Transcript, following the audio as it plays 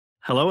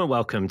Hello and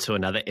welcome to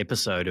another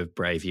episode of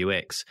Brave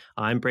UX.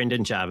 I'm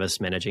Brendan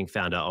Jarvis, managing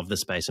founder of The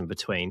Space in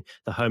Between,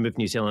 the home of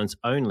New Zealand's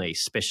only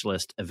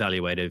specialist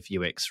evaluative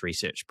UX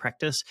research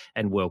practice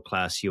and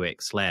world-class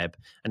UX lab,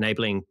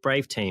 enabling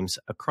brave teams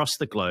across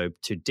the globe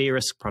to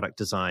de-risk product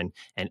design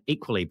and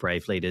equally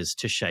brave leaders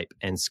to shape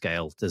and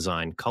scale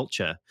design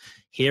culture.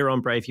 Here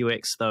on Brave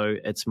UX, though,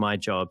 it's my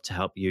job to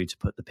help you to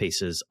put the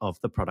pieces of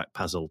the product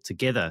puzzle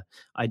together.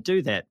 I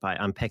do that by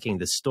unpacking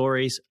the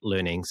stories,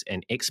 learnings,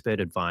 and expert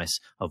advice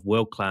of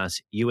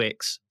world-class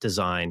UX,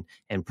 design,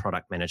 and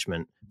product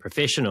management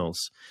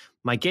professionals.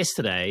 My guest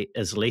today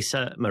is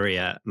Lisa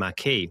Maria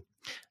Marquis.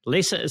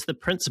 Lisa is the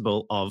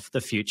principal of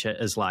The Future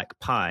is Like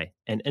Pie,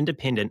 an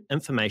independent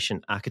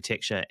information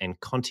architecture and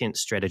content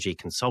strategy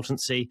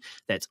consultancy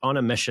that's on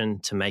a mission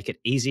to make it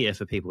easier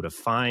for people to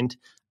find,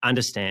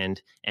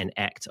 understand, and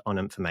act on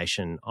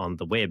information on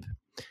the web.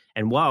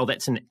 And while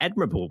that's an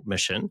admirable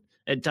mission,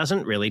 it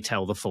doesn't really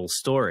tell the full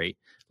story.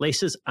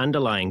 Lisa's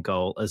underlying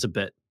goal is a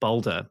bit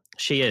bolder.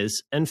 She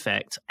is, in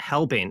fact,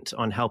 hell-bent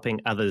on helping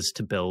others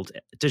to build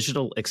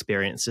digital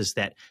experiences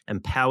that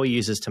empower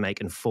users to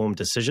make informed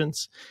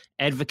decisions,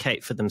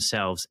 advocate for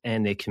themselves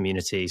and their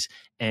communities,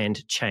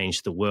 and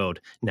change the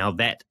world. Now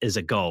that is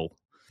a goal.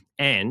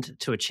 And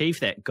to achieve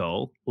that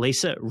goal,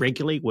 Lisa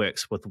regularly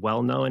works with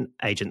well-known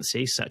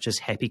agencies such as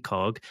Happy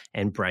Cog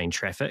and Brain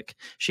Traffic.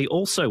 She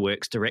also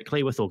works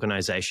directly with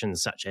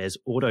organizations such as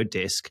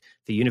Autodesk,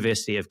 the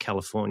University of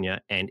California,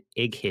 and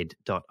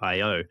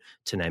Egghead.io,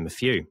 to name a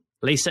few.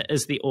 Lisa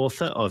is the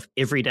author of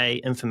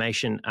Everyday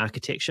Information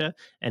Architecture,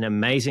 an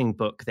amazing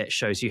book that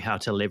shows you how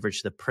to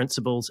leverage the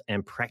principles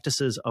and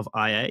practices of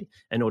IA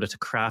in order to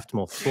craft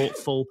more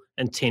thoughtful,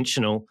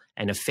 intentional,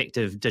 and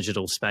effective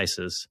digital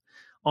spaces.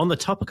 On the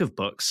topic of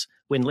books,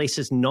 when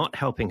Lisa's not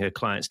helping her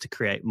clients to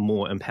create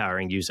more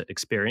empowering user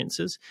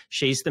experiences,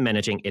 she's the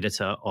managing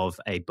editor of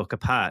A Book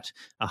Apart,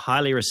 a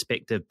highly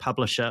respected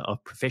publisher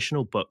of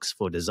professional books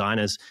for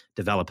designers,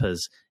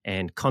 developers,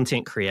 and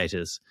content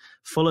creators.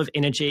 Full of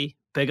energy,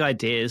 big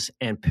ideas,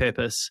 and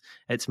purpose,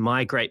 it's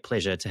my great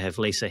pleasure to have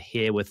Lisa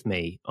here with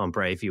me on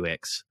Brave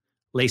UX.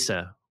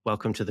 Lisa,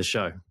 welcome to the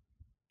show.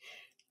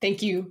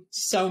 Thank you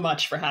so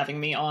much for having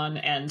me on,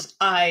 and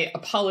I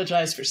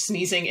apologize for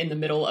sneezing in the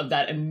middle of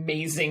that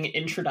amazing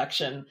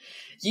introduction.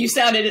 You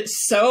sounded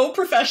so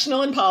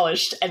professional and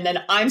polished, and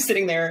then I'm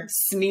sitting there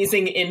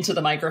sneezing into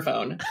the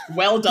microphone.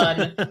 Well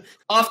done.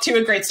 Off to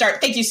a great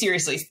start. Thank you,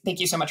 seriously. Thank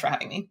you so much for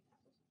having me.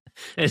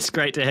 It's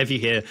great to have you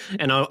here,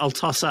 and I'll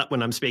toss up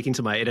when I'm speaking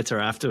to my editor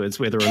afterwards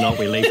whether or not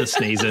we leave the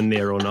sneeze in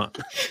there or not.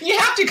 You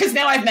have to, because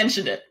now I've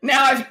mentioned it.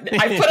 Now I've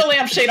put a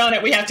lampshade on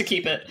it. We have to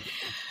keep it.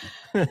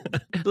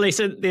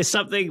 Lisa, there's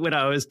something when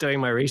I was doing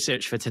my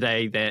research for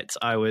today that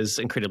I was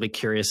incredibly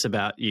curious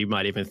about. You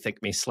might even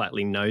think me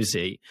slightly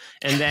nosy,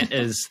 and that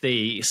is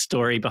the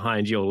story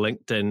behind your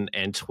LinkedIn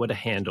and Twitter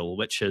handle,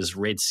 which is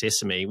Red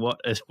Sesame.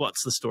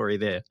 What's the story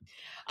there?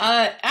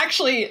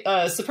 Actually,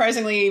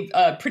 surprisingly,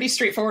 a pretty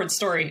straightforward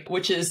story,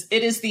 which is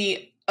it is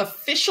the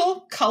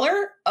official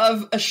color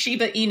of a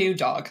Shiba Inu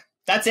dog.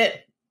 That's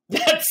it.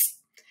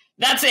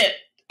 That's it.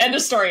 End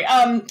of story.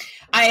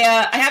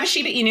 I have a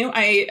Shiba Inu.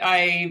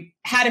 I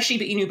had a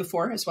Shiba Inu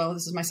before as well.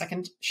 This is my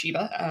second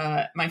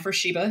Shiba. My first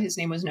Shiba, his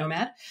name was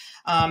Nomad,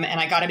 and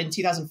I got him in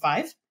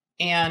 2005.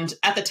 And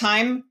at the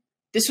time,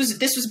 this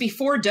was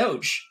before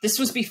Doge. This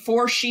was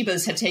before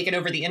Shibas had taken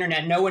over the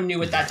internet. No one knew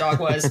what that dog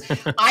was.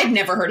 I'd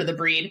never heard of the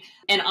breed,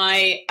 and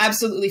I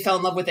absolutely fell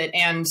in love with it.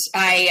 And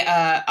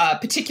I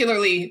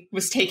particularly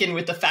was taken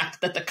with the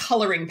fact that the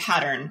coloring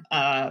pattern,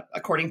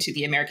 according to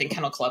the American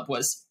Kennel Club,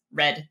 was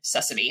red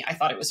sesame. I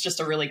thought it was just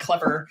a really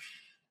clever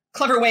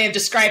way of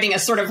describing a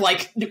sort of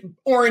like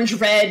orange,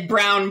 red,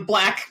 brown,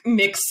 black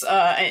mix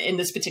in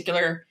this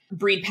particular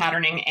breed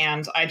patterning.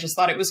 And I just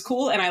thought it was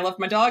cool. And I loved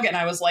my dog. And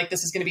I was like,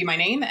 this is going to be my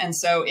name. And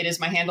so it is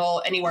my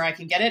handle anywhere I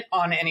can get it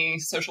on any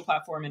social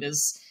platform. It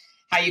is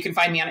how you can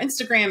find me on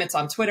Instagram. It's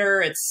on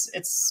Twitter. It's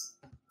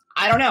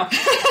I don't know.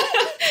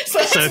 so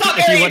it's not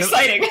very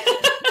exciting.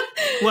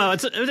 Well,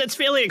 it's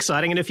fairly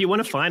exciting. And if you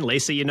want to find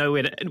Lisa, you know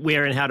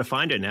where and how to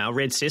find her now.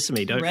 Red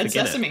Sesame, don't forget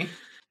Sesame. It.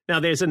 Now,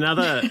 there's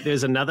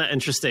another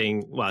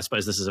interesting, well, I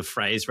suppose this is a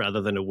phrase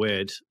rather than a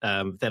word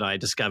that I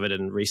discovered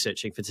in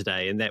researching for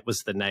today, and that was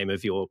the name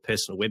of your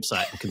personal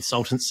website and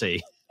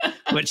consultancy,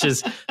 which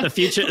is The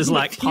Future is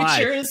Like Pie.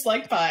 The Future is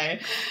Like Pie.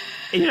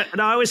 Yeah,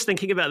 and I was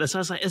thinking about this. I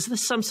was like, is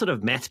this some sort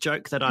of math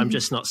joke that I'm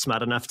just not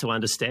smart enough to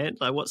understand?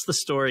 Like, what's the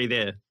story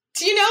there?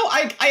 Do you know,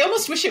 I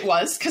almost wish it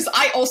was, because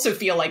I also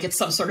feel like it's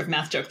some sort of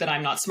math joke that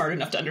I'm not smart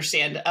enough to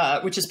understand,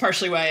 which is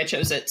partially why I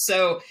chose it.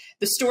 So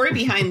the story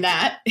behind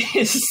that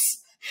is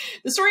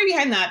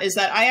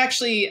that I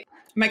actually,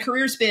 my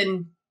career's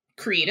been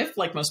creative,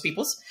 like most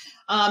people's.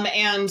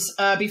 And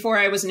before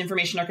I was an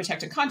information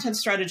architect and content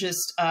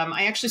strategist,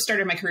 I actually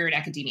started my career in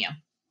academia.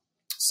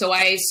 So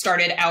I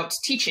started out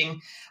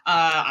teaching.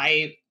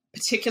 I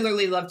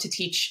particularly love to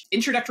teach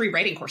introductory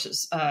writing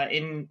courses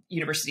in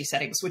university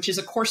settings, which is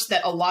a course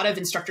that a lot of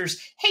instructors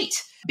hate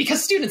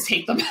because students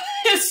hate them.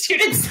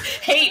 Students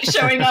hate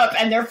showing up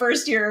and their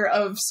first year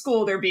of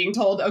school, they're being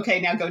told, okay,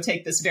 now go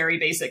take this very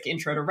basic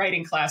intro to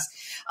writing class.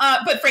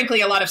 But frankly,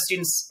 a lot of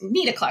students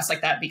need a class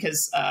like that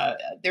because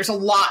there's a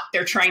lot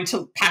they're trying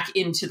to pack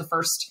into the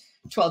first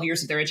 12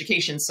 years of their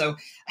education. So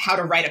how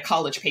to write a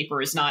college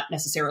paper is not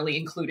necessarily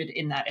included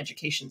in that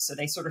education. So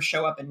they sort of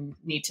show up and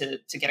need to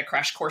get a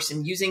crash course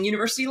in using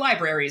university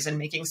libraries and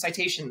making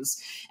citations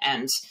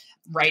and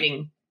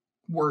writing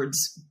words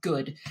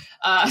good.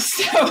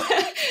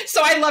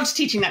 So I loved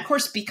teaching that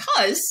course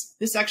because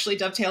this actually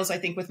dovetails, I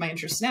think, with my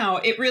interests now.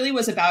 It really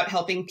was about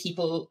helping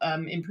people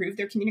improve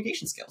their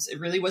communication skills. It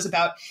really was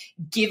about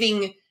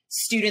giving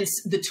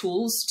students the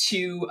tools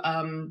to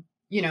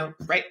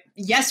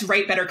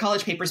write better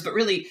college papers, but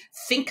really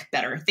think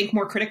better, think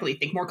more critically,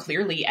 think more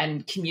clearly,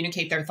 and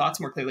communicate their thoughts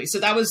more clearly.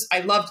 So I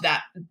loved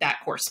that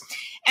course.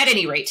 At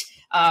any rate,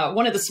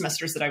 one of the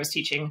semesters that I was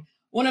teaching,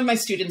 one of my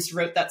students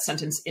wrote that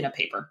sentence in a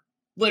paper.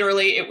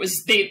 Literally, it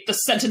was the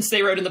sentence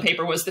they wrote in the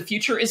paper was, "The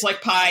future is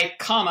like pie,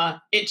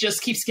 comma, it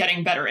just keeps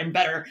getting better and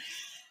better."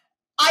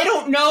 I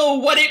don't know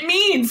what it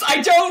means.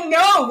 I don't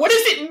know. What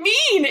does it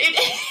mean?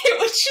 It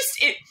was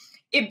just,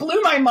 it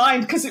blew my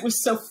mind because it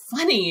was so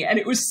funny and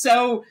it was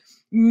so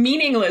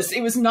meaningless.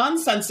 It was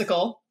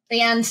nonsensical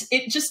and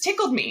it just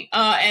tickled me.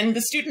 And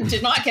the student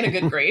did not get a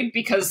good grade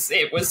because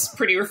it was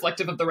pretty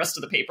reflective of the rest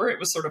of the paper. It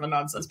was sort of a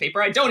nonsense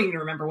paper. I don't even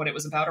remember what it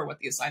was about or what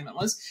the assignment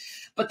was,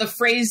 but the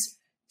phrase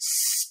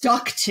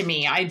stuck to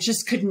me. I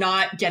just could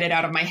not get it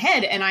out of my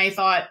head. And I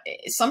thought,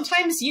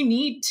 sometimes you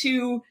need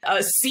to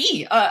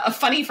see a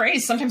funny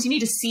phrase. Sometimes you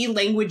need to see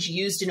language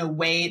used in a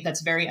way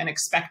that's very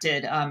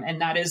unexpected. And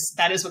that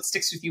is what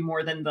sticks with you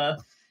more than the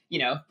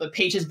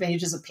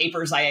pages of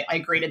papers I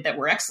graded that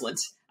were excellent.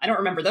 I don't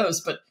remember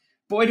those, but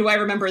boy, do I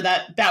remember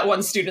that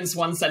one student's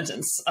one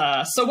sentence.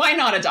 So why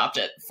not adopt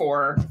it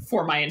for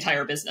my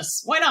entire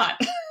business? Why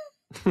not?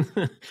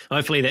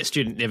 Hopefully that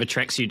student never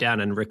tracks you down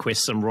and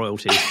requests some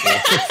royalties.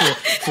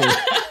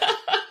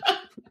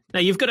 Now,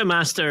 you've got a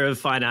Master of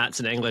Fine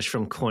Arts in English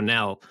from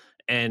Cornell,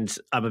 and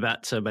I'm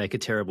about to make a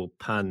terrible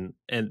pun,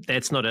 and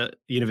that's not a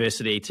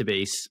university to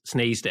be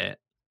sneezed at,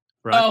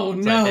 right? Oh,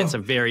 no. That's a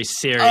very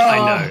serious...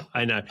 Oh.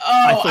 I know. Oh,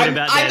 I thought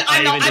about that.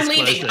 I'm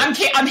leaving.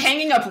 I'm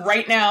hanging up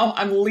right now.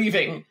 I'm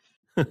leaving.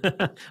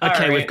 Okay,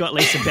 right. We've got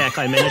Lisa back.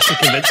 I managed to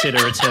convince her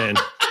to return.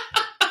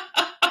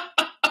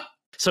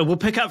 So we'll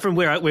pick up from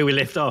where we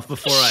left off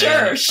before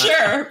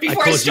Sure.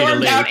 Before I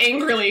stormed out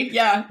angrily.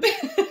 Yeah.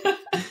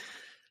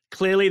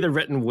 Clearly the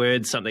written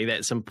word's something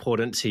that's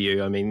important to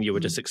you. I mean, you were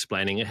just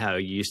explaining how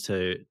you used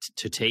to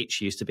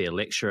teach, you used to be a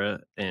lecturer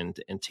and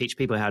teach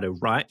people how to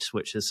write,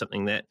 which is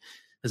something that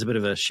is a bit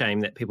of a shame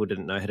that people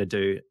didn't know how to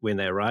do when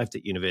they arrived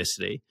at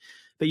university.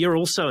 But you're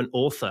also an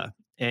author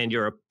and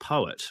you're a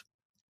poet.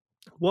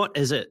 What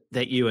is it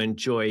that you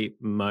enjoy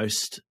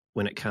most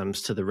when it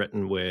comes to the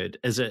written word?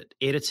 Is it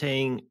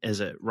editing?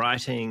 Is it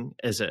writing?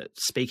 Is it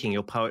speaking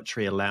your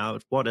poetry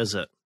aloud? What is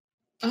it?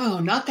 Oh,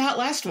 not that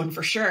last one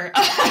for sure.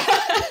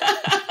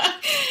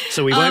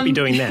 So we won't be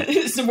doing that.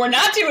 So we're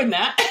not doing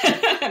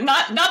that.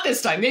 Not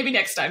this time. Maybe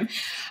next time.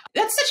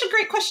 That's such a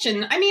great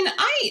question. I mean,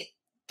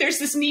 there's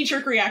this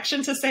knee-jerk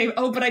reaction to say,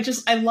 oh, but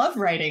I love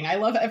writing. I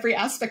love every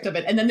aspect of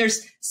it. And then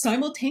there's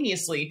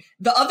simultaneously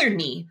the other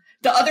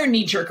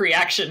knee-jerk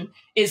reaction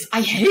is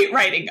I hate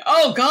writing.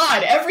 Oh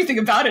God, everything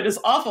about it is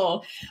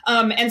awful.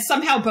 And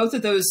somehow both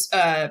of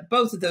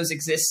those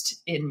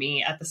exist in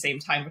me at the same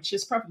time, which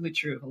is probably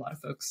true of a lot of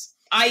folks.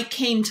 I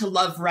came to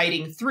love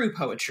writing through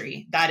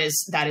poetry. That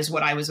is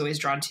what I was always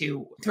drawn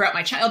to throughout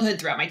my childhood,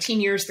 throughout my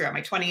teen years, throughout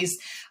my 20s.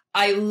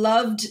 I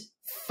loved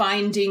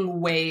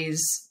finding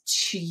ways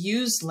to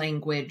use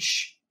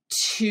language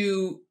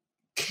to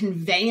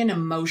convey an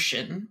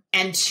emotion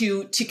and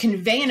to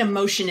convey an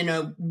emotion in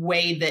a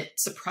way that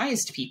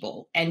surprised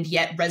people and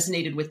yet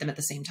resonated with them at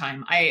the same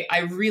time.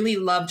 I really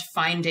loved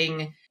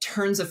finding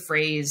turns of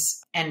phrase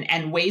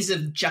and ways of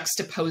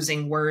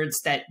juxtaposing words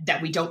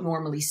that we don't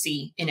normally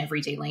see in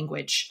everyday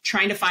language,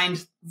 trying to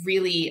find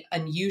really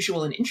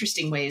unusual and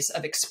interesting ways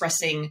of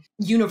expressing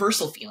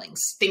universal feelings,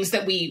 things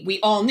that we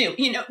all knew.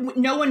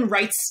 No one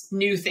writes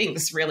new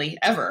things really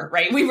ever,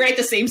 right? We write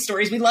the same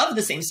stories. We love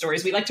the same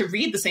stories. We like to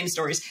read the same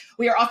stories.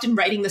 We are often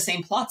writing the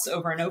same plots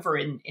over and over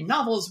in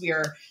novels. We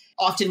are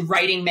often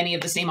writing many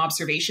of the same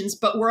observations,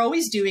 but we're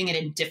always doing it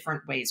in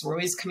different ways. We're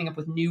always coming up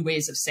with new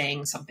ways of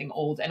saying something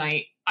old. And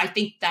I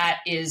think that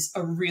is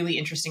a really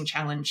interesting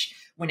challenge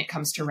when it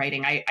comes to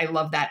writing. I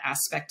love that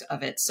aspect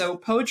of it. So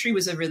poetry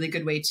was a really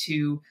good way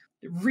to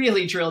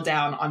really drill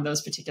down on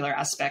those particular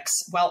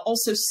aspects while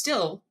also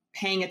still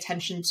paying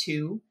attention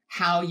to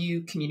how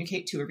you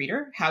communicate to a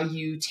reader, how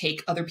you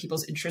take other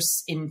people's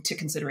interests into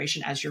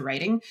consideration as you're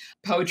writing.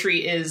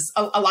 Poetry is,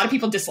 a lot of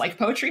people dislike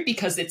poetry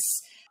because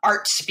it's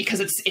art because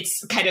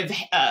it's kind of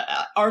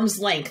arm's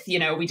length. You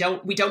know, we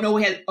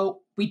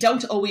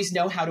don't always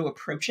know how to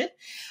approach it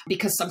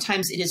because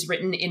sometimes it is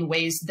written in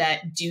ways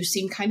that do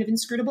seem kind of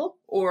inscrutable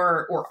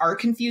or are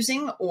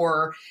confusing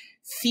or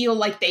feel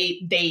like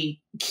they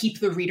keep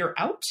the reader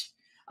out.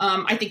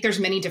 I think there's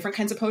many different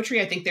kinds of poetry.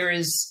 I think there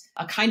is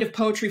a kind of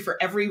poetry for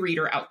every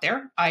reader out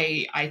there.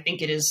 I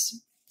think it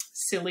is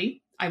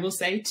silly, I will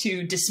say,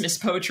 to dismiss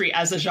poetry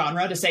as a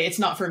genre, to say it's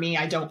not for me.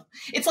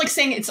 It's like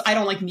saying I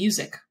don't like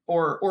music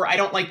or I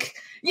don't like,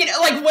 you know,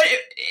 like what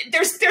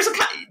there are certain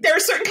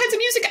kinds of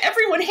music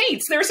everyone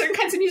hates. There are certain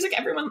kinds of music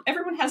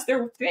everyone has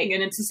their thing.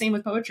 And it's the same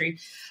with poetry.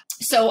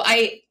 So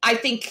I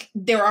think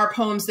there are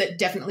poems that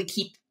definitely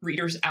keep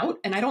readers out,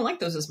 and I don't like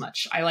those as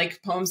much. I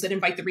like poems that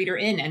invite the reader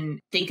in and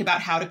think about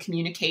how to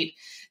communicate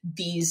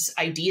these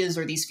ideas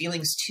or these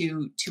feelings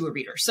to a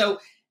reader.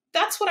 So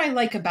that's what I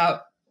like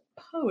about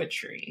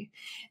poetry.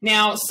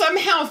 Now,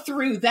 somehow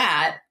through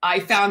that,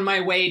 I found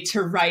my way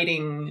to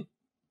writing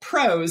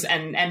prose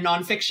and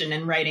nonfiction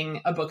and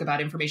writing a book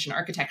about information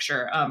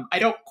architecture. I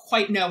don't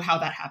quite know how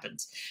that happened.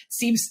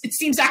 It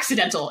seems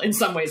accidental in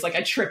some ways, like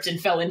I tripped and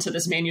fell into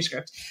this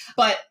manuscript.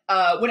 But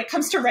when it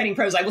comes to writing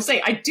prose, I will say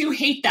I do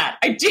hate that.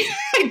 I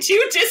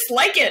do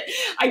dislike it.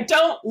 I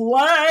don't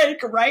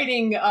like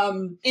writing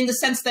in the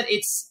sense that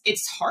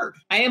it's hard.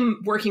 I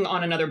am working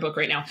on another book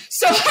right now,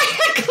 so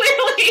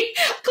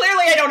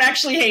clearly I don't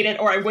actually hate it,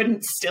 or I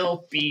wouldn't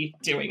still be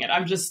doing it.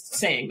 I'm just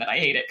saying that I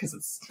hate it because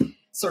it's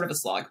sort of a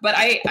slog. But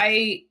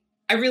I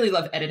really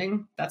love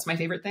editing. That's my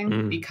favorite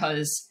thing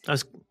because I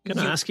was going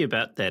to ask you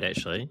about that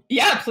actually.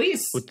 Yeah,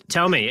 please. Well,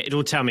 tell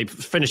me.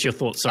 Finish your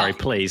thoughts. Sorry,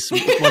 please.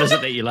 What is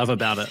it that you love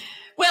about it?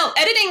 Well,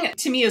 editing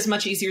to me is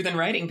much easier than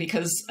writing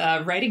because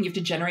writing, you have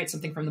to generate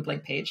something from the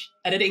blank page.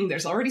 Editing,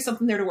 there's already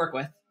something there to work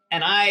with.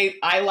 And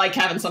I like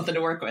having something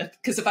to work with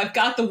because if I've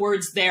got the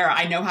words there,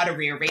 I know how to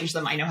rearrange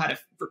them. I know how to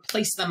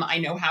replace them. I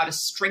know how to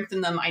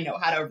strengthen them. I know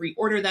how to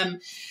reorder them.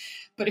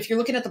 But if you're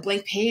looking at the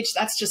blank page,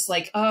 that's just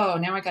like, oh,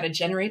 now I got to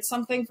generate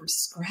something from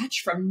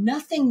scratch, from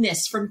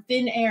nothingness, from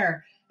thin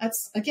air.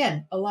 That's,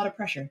 again, a lot of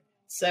pressure.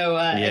 So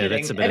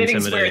editing's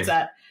where it's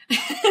at.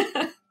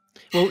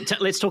 Well,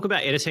 let's talk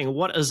about editing.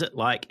 What is it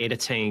like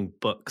editing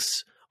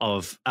books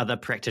of other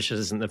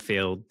practitioners in the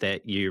field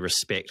that you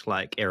respect,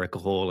 like Erica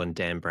Hall and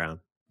Dan Brown?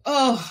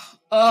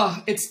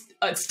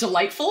 It's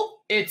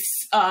delightful.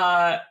 It's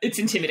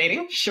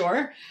intimidating,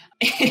 sure.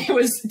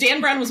 Dan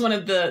Brown was one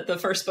of the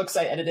first books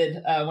I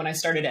edited when I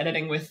started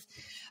editing with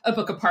A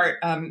Book Apart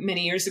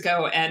many years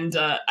ago, and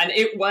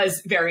it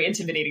was very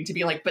intimidating to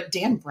be like, but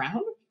Dan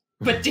Brown?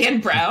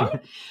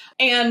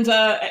 And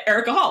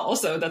Erica Hall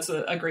also, that's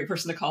a great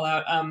person to call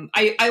out.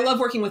 I love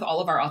working with all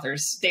of our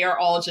authors. They are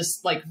all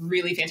just like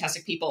really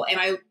fantastic people,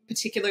 and I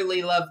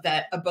particularly love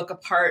that A Book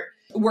Apart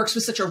works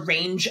with such a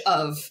range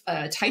of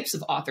types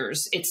of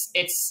authors.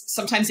 It's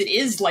sometimes it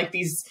is like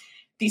these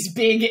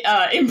big,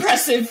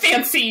 impressive,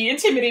 fancy,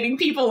 intimidating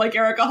people like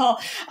Erica Hall.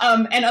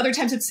 And other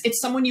times it's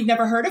someone you've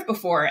never heard of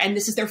before. And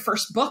this is their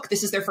first book.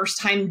 This is their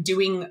first time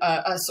doing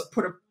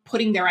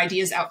putting their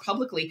ideas out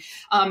publicly,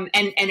 and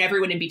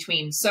everyone in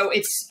between. So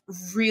it's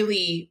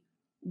really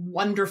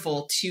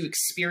wonderful to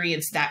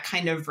experience that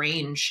kind of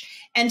range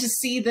and to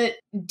see that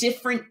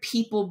different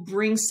people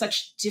bring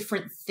such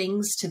different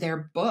things to their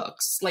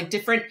books. Like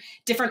different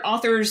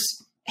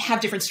authors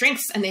have different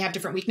strengths and they have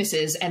different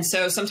weaknesses. And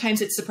so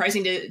sometimes it's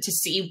surprising to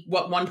see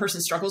what one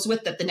person struggles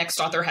with that the next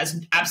author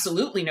has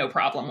absolutely no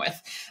problem with,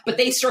 but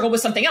they struggle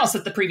with something else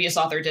that the previous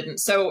author didn't.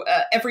 So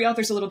every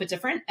author's a little bit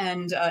different.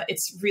 And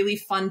it's really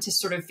fun to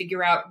sort of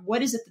figure out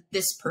what is it that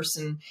this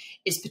person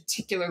is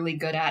particularly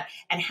good at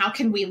and how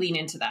can we lean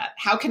into that?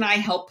 How can I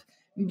help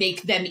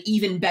make them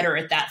even better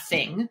at that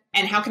thing?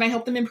 And how can I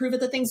help them improve at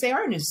the things they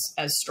aren't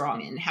as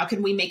strong in? How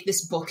can we make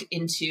this book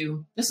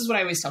into, this is what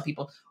I always tell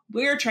people,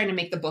 we're trying to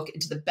make the book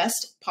into the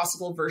best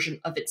possible version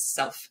of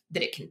itself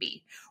that it can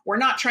be. We're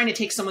not trying to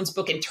take someone's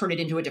book and turn it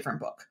into a different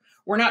book.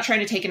 We're not trying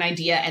to take an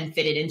idea and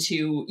fit it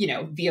into,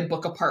 the A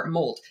Book Apart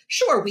mold.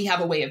 Sure, we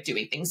have a way of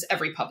doing things.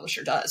 Every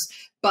publisher does.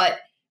 But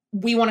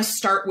we want to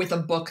start with a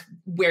book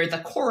where the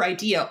core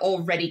idea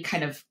already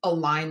kind of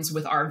aligns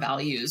with our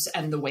values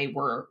and the way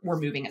we're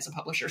moving as a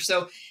publisher.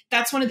 So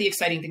that's one of the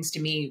exciting things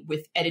to me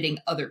with editing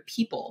other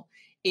people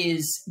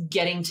is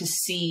getting to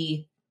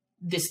see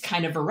this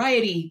kind of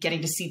variety,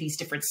 getting to see these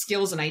different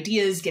skills and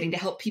ideas, getting to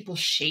help people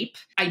shape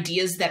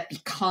ideas that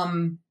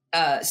become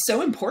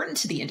so important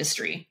to the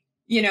industry.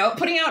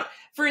 Putting out,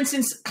 for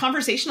instance,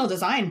 Conversational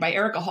Design by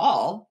Erica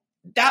Hall,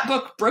 that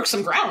book broke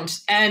some ground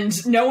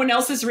and no one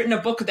else has written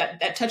a book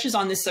that touches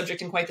on this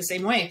subject in quite the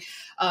same way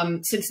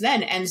since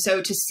then. And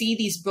so to see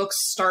these books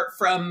start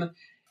from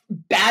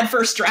bad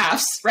first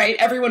drafts, right?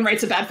 Everyone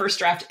writes a bad first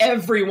draft.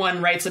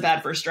 Everyone writes a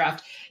bad first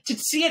draft. To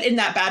see it in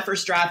that bad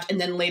first draft and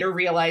then later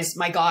realize,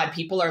 my God,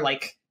 people are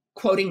like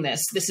quoting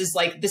this. This is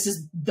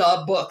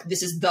the book.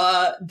 This is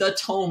the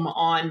tome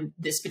on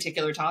this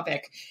particular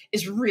topic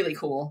is really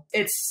cool.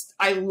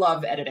 I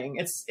love editing.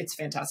 It's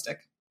fantastic.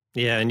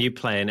 Yeah, and you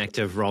play an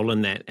active role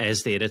in that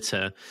as the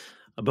editor.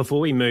 Before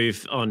we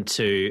move on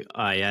to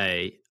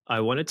IA, I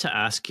wanted to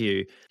ask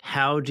you,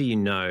 how do you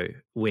know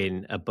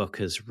when a book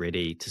is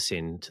ready to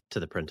send to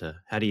the printer?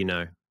 How do you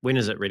know? When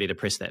is it ready to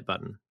press that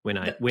button? When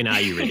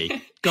are you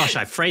ready? Gosh,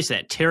 I phrased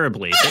that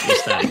terribly. Let me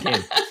start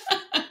again.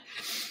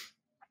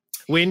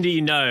 When do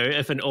you know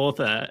if an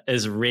author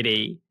is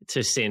ready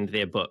to send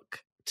their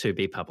book to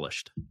be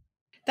published?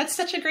 That's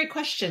such a great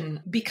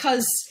question,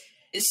 because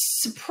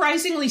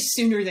surprisingly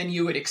sooner than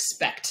you would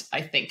expect,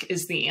 I think,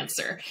 is the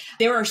answer.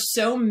 There are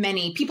so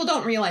many, people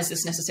don't realize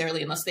this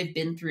necessarily unless they've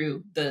been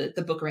through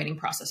the book writing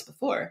process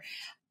before.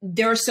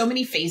 There are so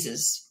many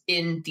phases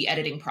in the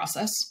editing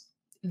process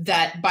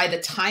that by the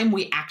time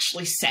we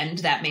actually send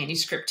that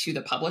manuscript to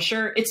the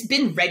publisher, it's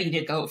been ready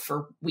to go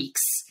for weeks.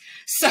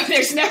 So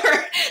there's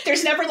never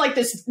like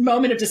this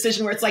moment of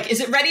decision where it's like, is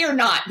it ready or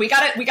not? We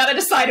gotta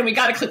decide, and we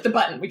gotta click the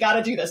button. We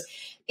gotta do this.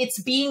 It's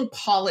being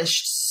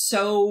polished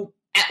so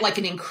at like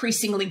an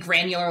increasingly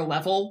granular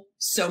level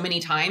so many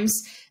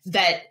times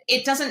that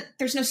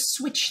there's no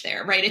switch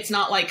there, right? It's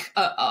not like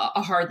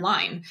a hard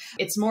line.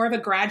 It's more of a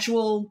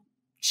gradual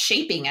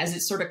shaping as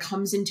it sort of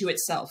comes into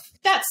itself.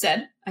 That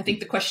said, I think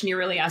the question you're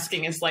really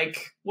asking is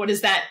like, what does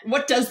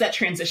that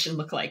transition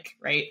look like,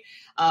 right?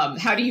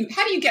 How do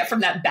you get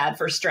from that bad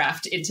first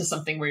draft into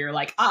something where you're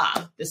like,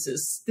 this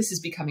is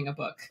becoming a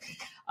book?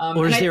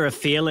 Or is there a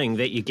feeling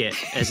that you get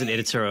as an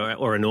editor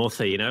or an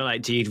author,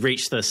 like, do you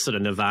reach this sort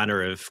of nirvana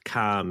of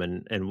calm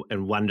and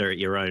wonder at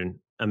your own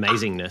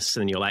amazingness,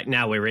 and you're like,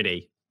 now we're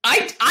ready?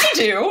 I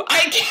do.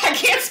 I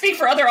can't speak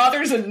for other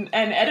authors and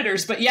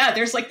editors, but yeah,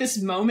 there's like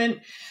this moment.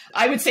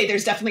 I would say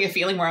there's definitely a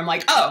feeling where I'm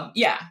like, oh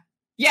yeah,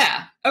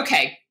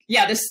 okay,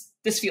 yeah,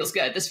 this feels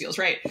good, this feels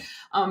right.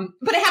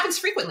 But it happens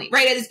frequently,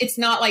 right? It's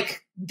not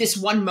like this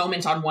one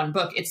moment on one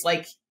book. It's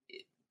like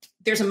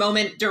there's a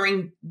moment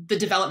during the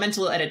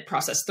developmental edit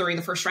process during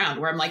the first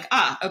round where I'm like,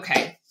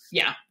 okay,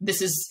 yeah,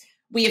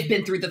 we have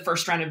been through the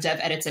first round of dev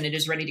edits and it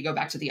is ready to go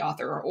back to the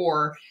author,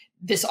 or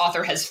this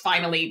author has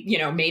finally,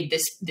 made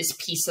this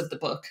piece of the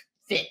book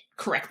fit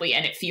correctly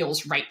and it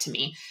feels right to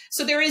me.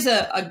 So there is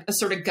a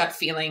sort of gut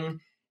feeling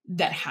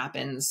that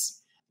happens.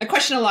 A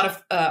question a lot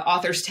of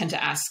authors tend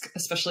to ask,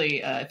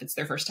 especially if it's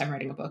their first time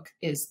writing a book,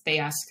 is they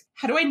ask,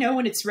 how do I know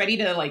when it's ready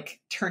to like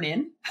turn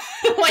in?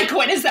 Like,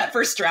 when is that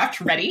first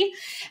draft ready?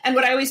 And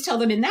what I always tell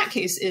them in that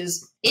case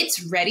is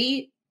it's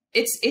ready.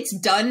 It's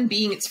done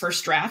being its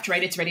first draft,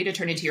 right? It's ready to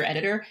turn into your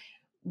editor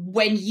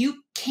when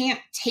you can't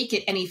take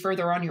it any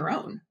further on your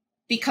own.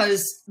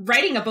 Because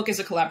writing a book is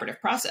a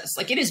collaborative process.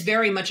 Like, it is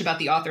very much about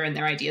the author and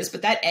their ideas,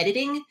 but that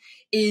editing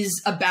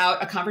is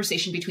about a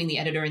conversation between the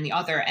editor and the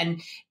author.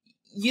 And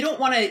you don't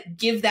want to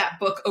give that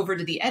book over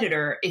to the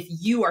editor if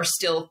you are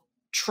still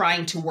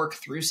trying to work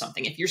through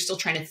something, if you're still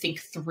trying to think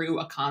through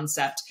a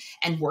concept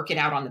and work it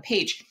out on the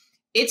page.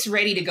 It's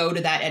ready to go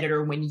to that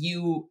editor when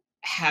you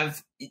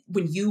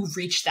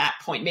reach that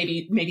point,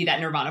 maybe that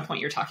nirvana point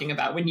you're talking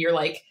about, when you're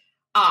like,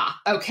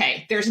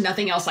 okay, there's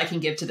nothing else I can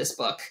give to this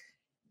book.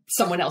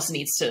 Someone else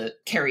needs to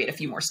carry it a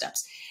few more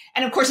steps.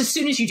 And of course, as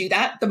soon as you do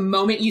that, the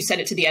moment you send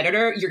it to the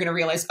editor, you're going to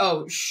realize,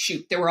 oh,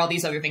 shoot, there were all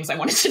these other things I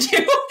wanted to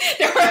do.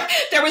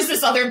 There was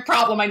this other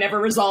problem I never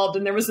resolved,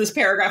 and there was this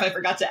paragraph I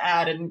forgot to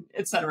add, and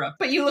et cetera.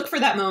 But you look for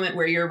that moment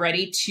where you're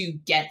ready to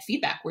get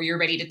feedback, where you're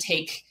ready to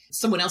take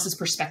someone else's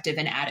perspective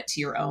and add it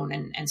to your own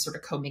and sort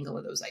of commingle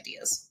with those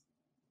ideas.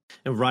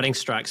 And writing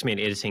strikes me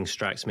and editing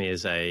strikes me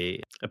as a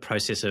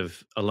process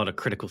of a lot of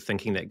critical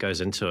thinking that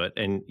goes into it.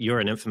 And you're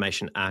an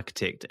information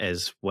architect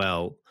as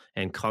well,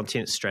 and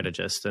content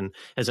strategist. And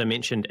as I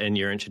mentioned in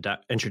your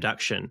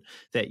introduction,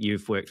 that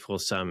you've worked for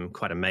some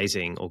quite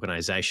amazing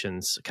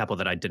organizations, a couple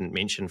that I didn't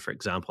mention, for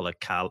example,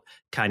 are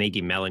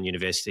Carnegie Mellon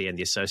University and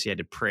the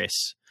Associated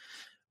Press.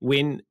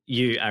 When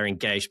you are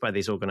engaged by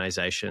these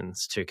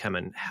organizations to come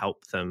and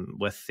help them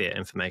with their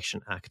information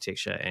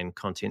architecture and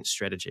content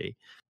strategy,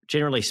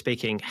 generally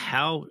speaking,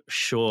 how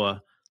sure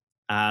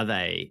are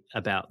they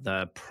about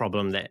the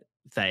problem that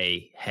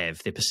they have,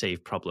 their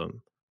perceived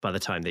problem, by the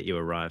time that you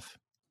arrive?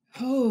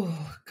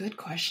 Oh, good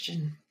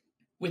question.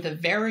 With a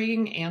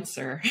varying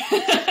answer.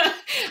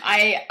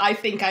 I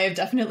think I have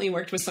definitely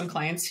worked with some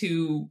clients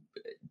who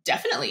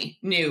definitely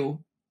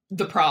knew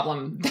the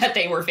problem that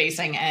they were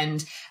facing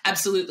and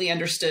absolutely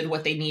understood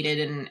what they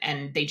needed,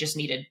 and they just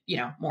needed,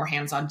 more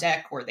hands on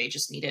deck, or they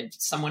just needed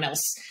someone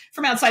else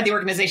from outside the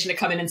organization to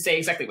come in and say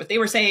exactly what they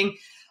were saying.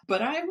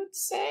 But I would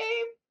say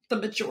the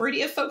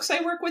majority of folks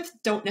I work with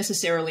don't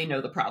necessarily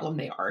know the problem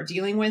they are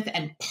dealing with,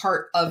 and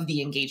part of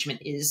the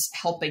engagement is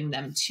helping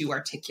them to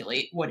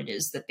articulate what it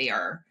is that they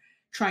are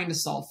trying to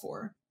solve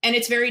for. And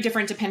it's very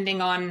different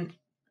depending on,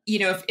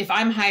 if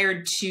I'm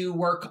hired to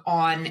work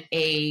on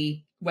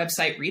a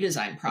website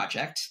redesign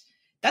project,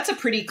 that's a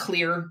pretty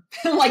clear,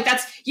 what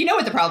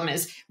the problem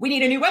is. We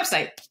need a new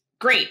website.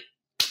 Great.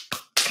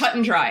 Cut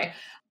and dry.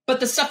 But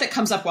the stuff that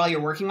comes up while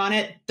you're working on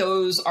it,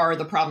 those are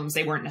the problems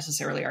they weren't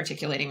necessarily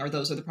articulating, or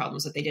those are the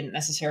problems that they didn't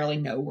necessarily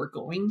know were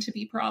going to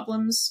be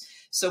problems.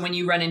 So when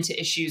you run into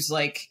issues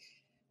like,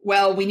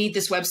 well, we need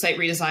this website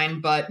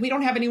redesign, but we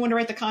don't have anyone to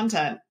write the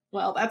content.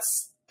 Well,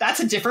 that's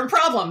a different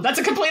problem. That's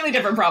a completely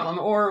different problem.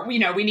 Or, we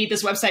need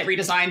this website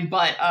redesign,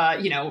 but,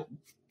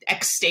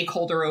 X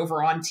stakeholder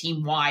over on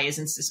team Y is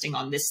insisting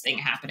on this thing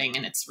happening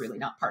and it's really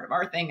not part of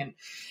our thing. And,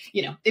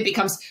 it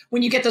becomes,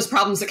 when you get those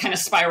problems that kind of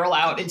spiral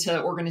out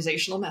into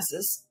organizational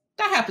messes,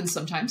 that happens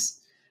sometimes.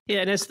 Yeah,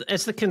 and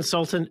as the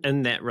consultant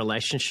in that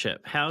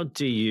relationship, how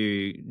do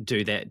you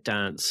do that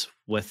dance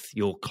with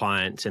your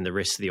clients and the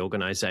rest of the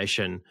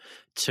organization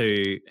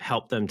to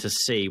help them to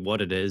see what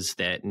it is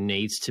that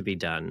needs to be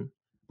done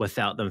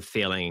without them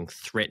feeling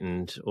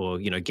threatened or,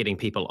 getting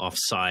people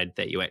offside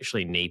that you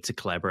actually need to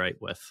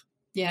collaborate with?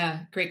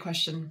 Yeah, great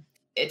question.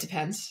 It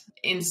depends.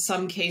 In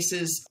some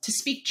cases, to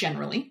speak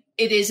generally,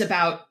 it is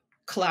about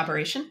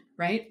collaboration,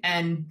 right?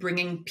 And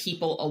bringing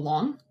people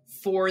along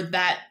for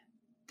that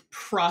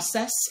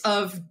process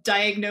of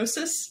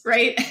diagnosis,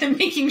 right? And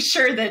making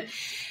sure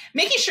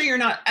you're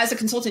not, as a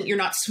consultant, you're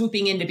not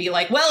swooping in to be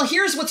like, well,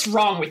 here's what's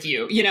wrong with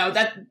you.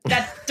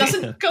 That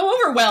doesn't go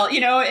over well.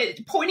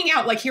 Pointing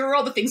out like, here are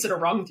all the things that are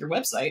wrong with your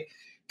website.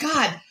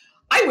 God,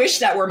 I wish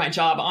that were my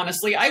job,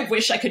 honestly. I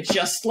wish I could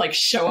just like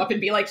show up and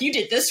be like, you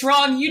did this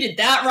wrong, you did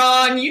that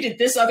wrong, you did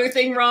this other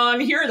thing wrong.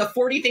 Here are the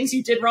 40 things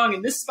you did wrong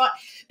in this spot.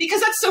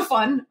 Because that's so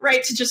fun,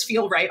 right? To just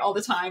feel right all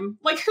the time.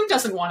 Like, who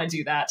doesn't want to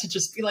do that? To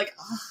just be like,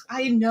 oh,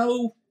 I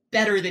know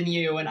better than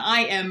you and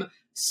I am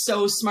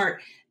so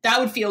smart. That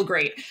would feel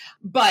great.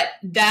 But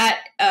that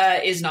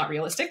is not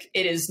realistic.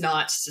 It is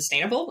not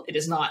sustainable. It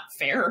is not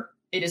fair.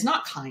 It is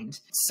not kind.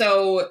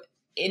 So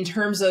in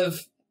terms of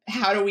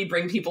how do we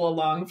bring people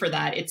along for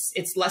that,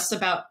 it's less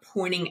about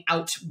pointing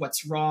out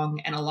what's wrong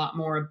and a lot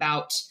more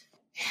about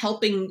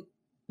helping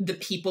the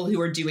people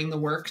who are doing the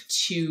work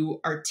to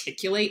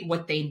articulate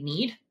what they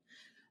need,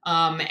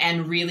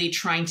 and really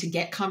trying to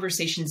get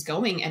conversations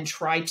going and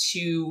try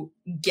to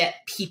get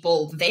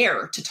people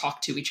there to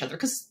talk to each other.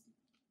 Because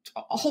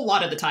a whole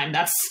lot of the time,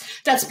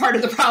 that's part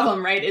of the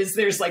problem, right? Is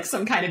there's like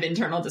some kind of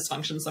internal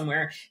dysfunction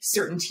somewhere.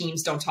 Certain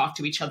teams don't talk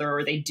to each other,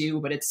 or they do,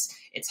 but it's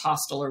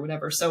hostile or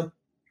whatever. So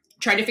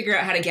try to figure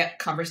out how to get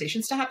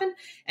conversations to happen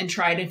and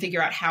try to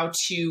figure out how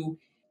to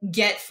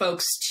get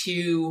folks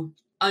to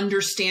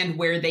understand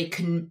where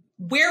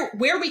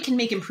we can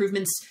make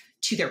improvements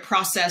to their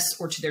process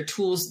or to their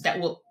tools that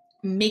will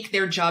make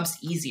their jobs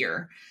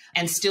easier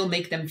and still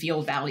make them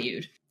feel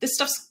valued. This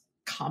stuff's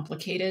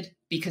complicated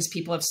because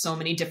people have so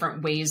many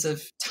different ways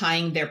of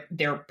tying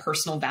their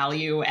personal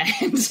value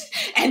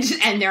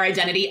and their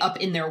identity up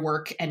in their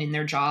work and in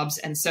their jobs.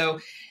 And so,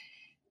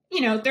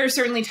 there are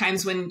certainly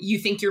times when you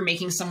think you're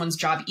making someone's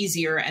job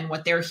easier and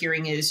what they're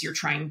hearing is you're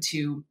trying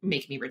to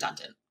make me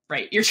redundant.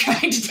 Right? You're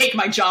trying to take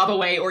my job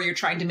away, or you're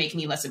trying to make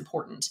me less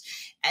important.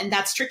 And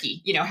that's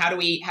tricky. How do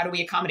we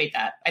accommodate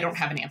that? I don't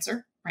have an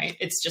answer, right?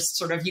 It's just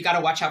sort of, you got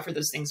to watch out for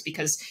those things,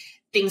 because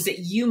things that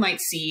you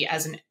might see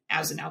as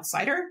an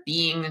outsider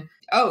being,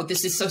 oh,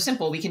 this is so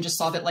simple, we can just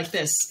solve it like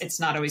this. It's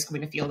not always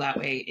going to feel that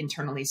way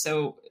internally.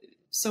 So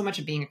much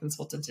of being a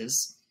consultant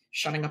is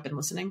shutting up and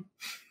listening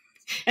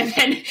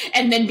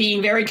and then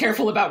being very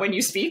careful about when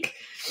you speak.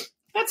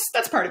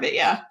 That's part of it.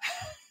 Yeah.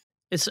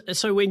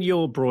 So when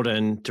you're brought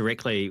in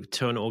directly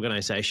to an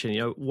organization,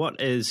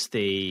 what is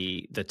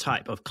the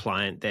type of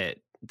client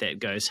that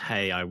goes,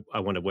 hey, I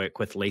want to work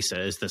with Lisa?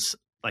 Is this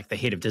like the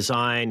head of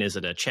design? Is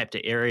it a chapter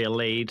area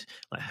lead?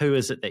 Like, who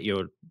is it that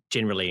you're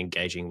generally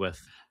engaging with?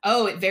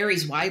 Oh, it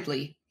varies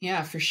widely.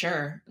 Yeah, for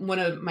sure. One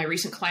of my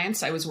recent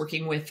clients, I was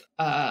working with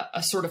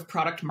a sort of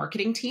product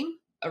marketing team.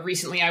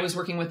 Recently, I was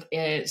working with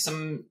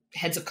some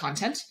heads of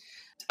content.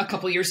 A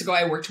couple of years ago,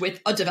 I worked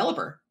with a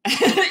developer,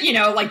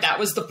 like that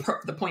was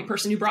the point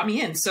person who brought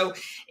me in. So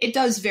it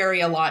does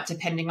vary a lot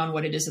depending on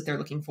what it is that they're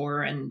looking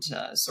for and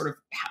sort of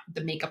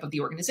the makeup of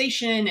the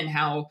organization and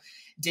how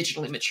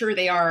digitally mature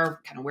they are,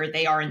 kind of where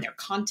they are in their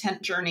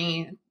content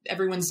journey.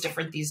 Everyone's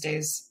different these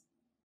days.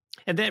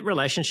 And that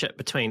relationship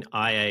between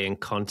IA and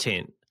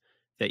content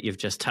that you've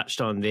just touched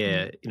on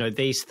there,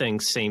 these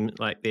things seem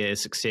like their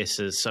success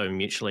is so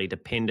mutually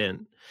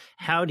dependent.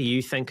 How do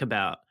you think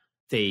about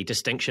the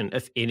distinction,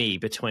 if any,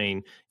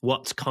 between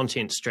what's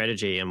content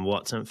strategy and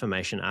what's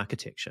information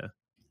architecture?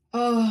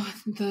 Oh,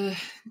 the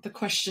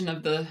question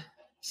of the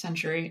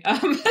century.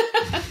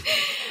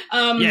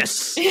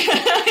 Yes.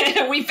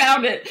 We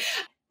found it.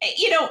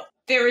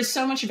 There is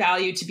so much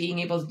value to being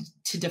able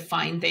to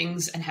define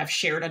things and have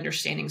shared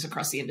understandings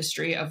across the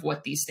industry of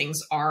what these things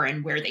are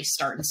and where they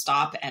start and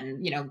stop.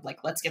 And,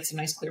 let's get some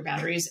nice clear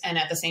boundaries. And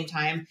at the same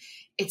time,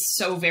 it's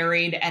so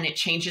varied and it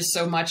changes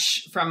so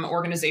much from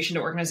organization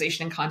to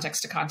organization and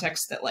context to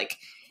context that, like,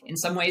 in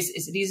some ways,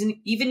 is it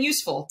even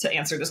useful to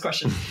answer this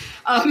question?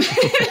 I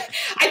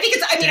think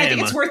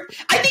it's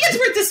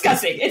worth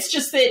discussing. It's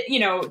just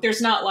that,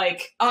 there's not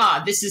like,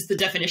 this is the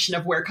definition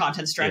of where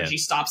content strategy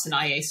stops and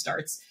IA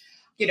starts.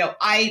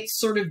 I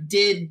sort of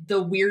did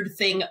the weird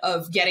thing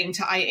of getting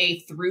to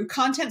IA through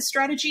content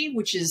strategy,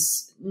 which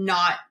is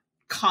not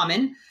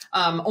common,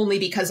 only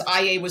because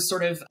IA was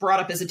sort of brought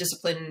up as a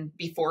discipline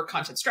before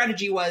content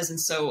strategy was.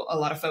 And so a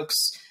lot of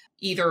folks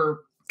either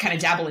kind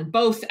of dabble in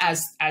both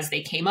as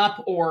they came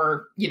up,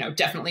 or,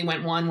 definitely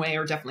went one way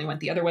or definitely went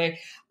the other way.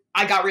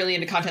 I got really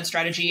into content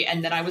strategy.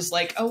 And then I was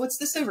like, oh, what's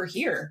this over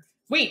here?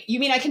 Wait,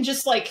 you mean I can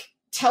just like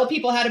tell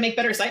people how to make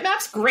better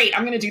sitemaps? Great,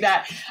 I'm going to do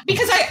that.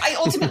 Because I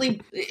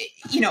ultimately,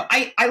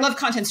 I love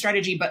content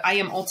strategy, but I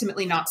am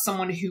ultimately not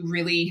someone who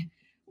really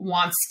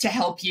wants to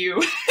help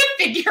you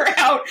figure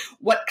out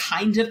what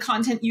kind of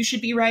content you should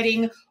be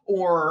writing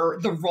or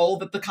the role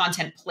that the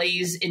content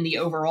plays in the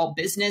overall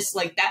business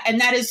like that.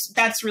 And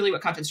that's really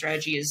what content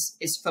strategy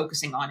is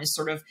focusing on, is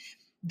sort of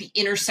the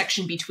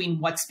intersection between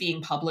what's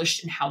being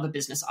published and how the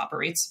business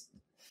operates,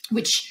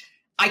 which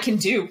I can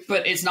do,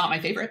 but it's not my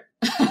favorite.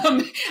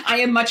 I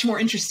am much more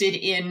interested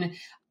in,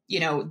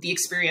 the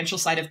experiential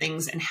side of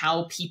things and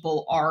how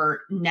people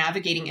are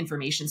navigating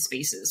information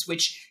spaces,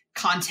 which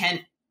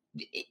content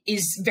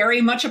is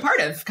very much a part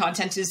of.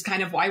 Content is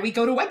kind of why we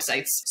go to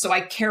websites. So I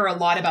care a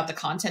lot about the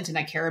content, and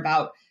I care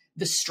about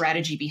the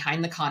strategy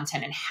behind the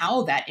content and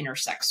how that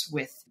intersects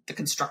with the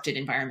constructed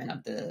environment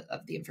of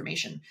the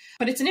information.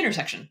 But it's an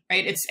intersection,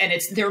 right?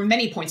 There are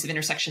many points of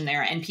intersection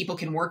there, and people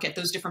can work at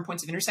those different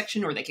points of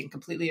intersection, or they can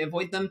completely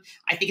avoid them.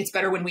 I think it's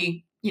better when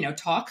we,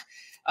 talk,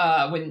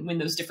 when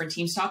those different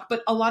teams talk.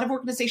 But a lot of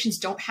organizations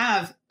don't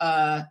have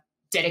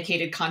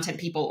dedicated content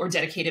people or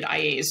dedicated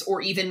IAs, or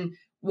even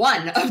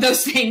one of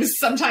those things.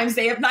 Sometimes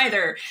they have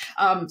neither.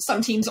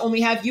 Some teams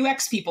only have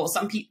UX people.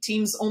 Some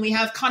teams only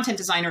have content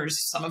designers,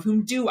 some of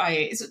whom do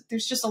IAs.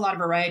 There's just a lot of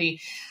variety.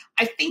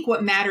 I think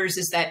what matters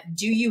is that,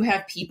 do you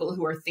have people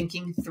who are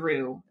thinking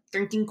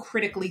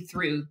critically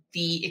through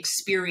the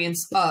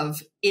experience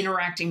of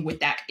interacting with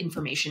that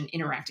information,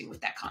 interacting with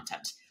that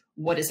content?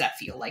 What does that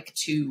feel like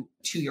to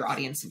your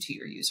audience and to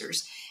your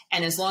users?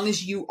 And as long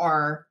as you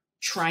are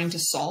trying to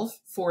solve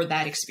for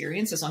that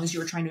experience, as long as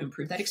you are trying to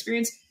improve that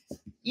experience,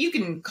 you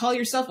can call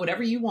yourself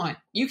whatever you want.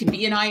 You can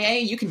be an IA,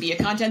 you can be a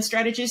content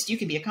strategist, you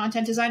can be a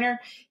content designer,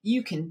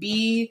 you can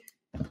be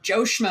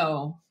Joe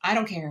Schmo. I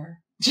don't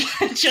care.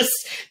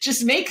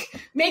 just make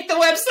the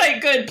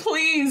website good,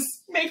 please.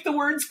 Make the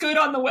words good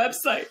on the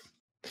website.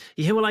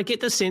 Yeah, well, I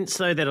get the sense,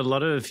 though, that a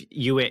lot of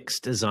UX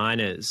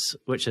designers,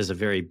 which is a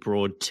very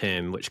broad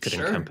term, which could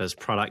encompass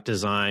product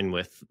design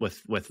with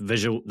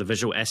the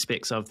visual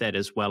aspects of that,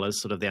 as well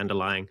as sort of the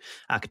underlying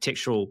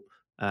architectural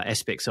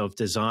aspects of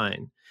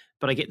design.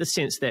 But I get the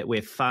sense that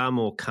we're far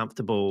more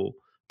comfortable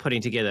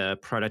putting together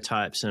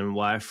prototypes and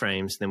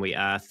wireframes than we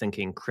are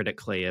thinking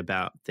critically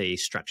about the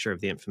structure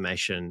of the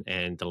information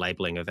and the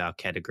labeling of our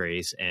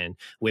categories, and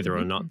whether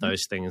or not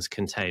those things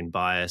contain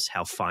bias,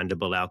 how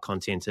findable our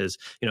content is.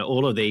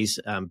 All of these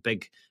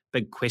big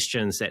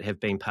questions that have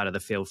been part of the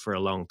field for a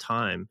long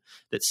time,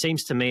 that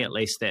seems to me at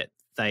least that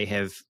they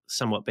have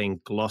somewhat been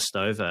glossed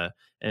over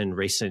in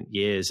recent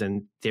years,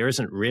 and there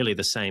isn't really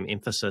the same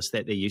emphasis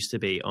that there used to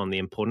be on the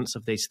importance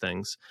of these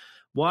things.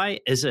 Why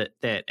is it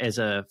that as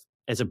a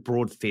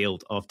broad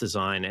field of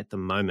design at the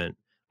moment,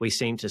 we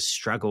seem to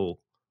struggle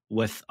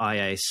with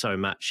IA so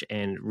much,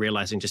 and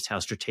realizing just how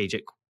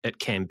strategic it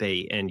can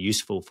be and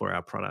useful for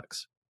our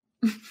products?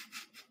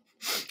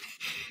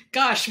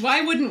 Gosh,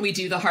 why wouldn't we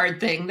do the hard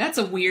thing? That's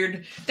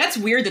weird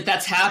that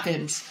that's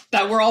happened,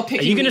 that we're all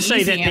picking. Are you going to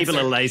say that answer. People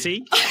are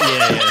lazy?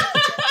 Yeah.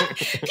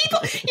 People,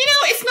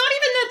 it's not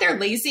even that they're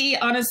lazy,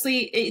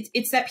 honestly.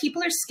 It's that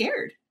people are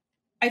scared.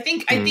 I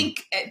think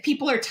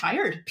people are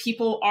tired.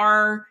 People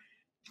are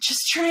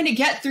just trying to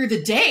get through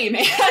the day,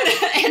 man.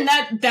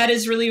 And that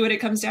is really what it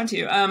comes down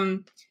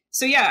to.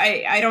 So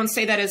yeah, I don't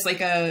say that as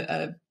like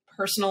a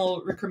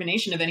personal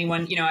recrimination of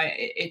anyone.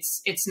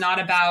 It's not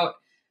about,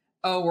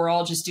 oh, we're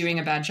all just doing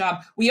a bad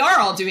job. We are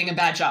all doing a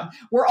bad job.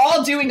 We're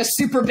all doing a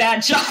super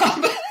bad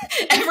job.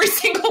 Every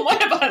single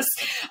one of us.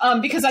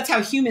 Because that's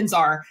how humans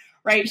are,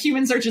 right?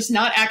 Humans are just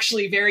not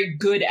actually very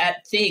good at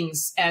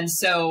things. And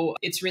so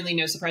it's really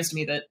no surprise to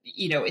me that,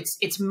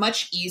 it's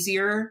much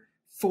easier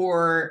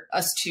for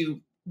us to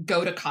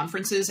go to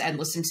conferences and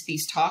listen to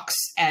these talks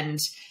and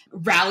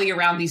rally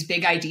around these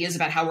big ideas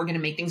about how we're going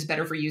to make things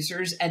better for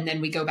users. And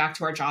then we go back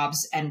to our jobs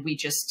and we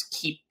just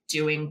keep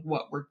doing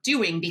what we're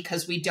doing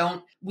because we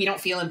don't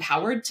feel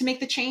empowered to make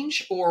the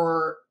change,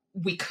 or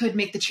we could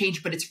make the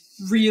change, but it's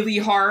really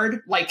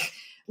hard.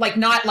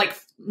 Not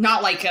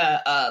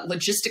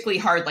logistically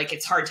hard, like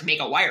it's hard to make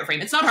a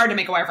wireframe. It's not hard to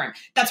make a wireframe.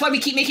 That's why we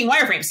keep making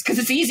wireframes, because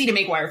it's easy to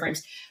make wireframes.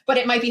 But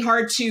it might be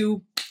hard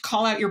to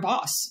call out your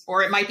boss,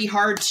 or it might be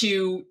hard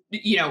to,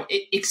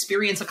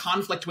 experience a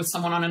conflict with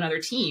someone on another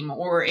team,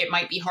 or it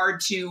might be hard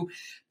to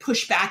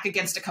push back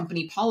against a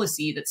company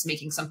policy that's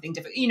making something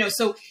different.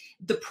 So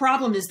the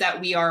problem is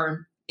that we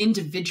are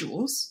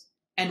individuals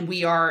and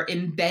we are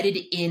embedded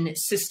in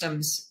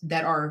systems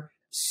that are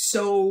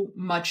so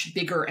much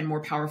bigger and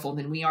more powerful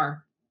than we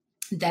are,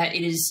 that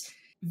it is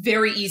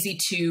very easy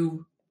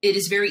to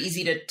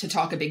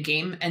talk a big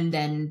game and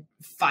then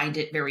find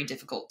it very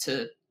difficult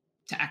to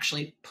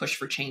actually push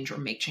for change or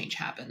make change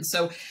happen.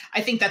 So I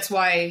think that's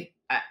why,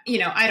 I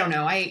don't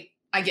know, I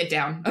get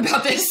down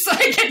about this.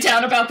 I get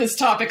down about this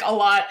topic a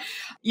lot,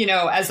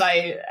 as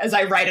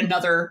I write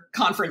another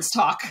conference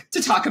talk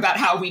to talk about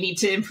how we need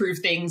to improve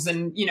things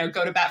and,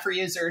 go to bat for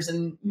users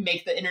and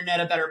make the internet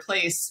a better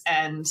place.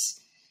 And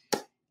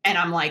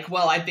I'm like,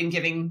 well, I've been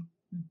giving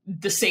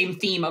the same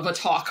theme of a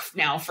talk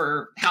now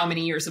for how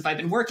many years have I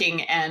been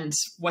working, and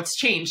what's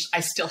changed?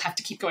 I still have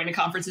to keep going to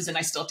conferences, and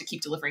I still have to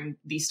keep delivering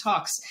these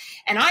talks.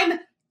 And I'm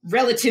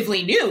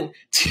relatively new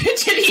to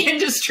the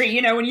industry.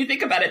 You know, when you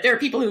think about it, there are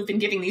people who've been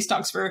giving these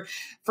talks for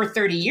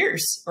 30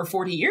 years or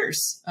 40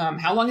 years.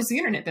 How long has the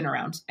internet been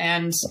around?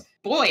 And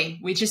boy,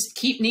 we just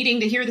keep needing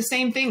to hear the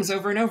same things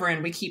over and over,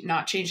 and we keep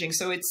not changing.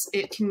 So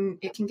it can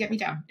get me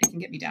down. It can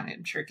get me down.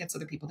 I'm sure it gets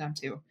other people down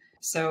too.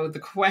 So the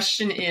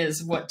question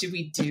is, what do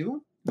we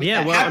do?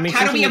 Yeah, well,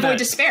 how do we avoid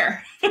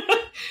despair?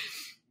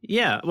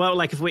 Yeah, well,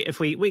 like if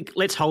we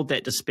let's hold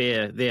that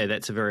despair there.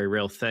 That's a very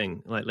real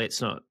thing. Like let's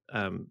not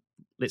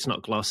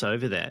gloss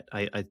over that.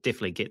 I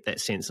definitely get that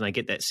sense, and I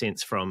get that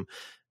sense from,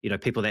 you know,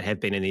 people that have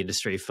been in the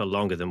industry for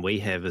longer than we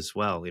have as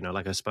well. You know,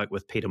 like I spoke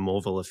with Peter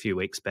Morville a few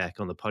weeks back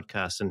on the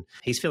podcast, and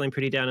he's feeling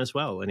pretty down as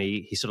well. And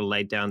he sort of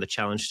laid down the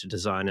challenge to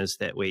designers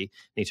that we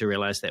need to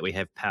realize that we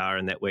have power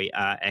and that we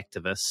are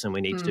activists and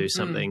we need to do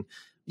something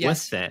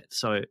with that.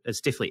 So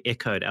it's definitely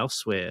echoed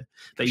elsewhere.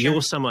 But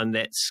you're someone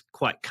that's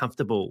quite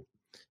comfortable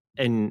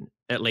in,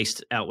 at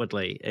least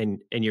outwardly, in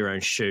your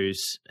own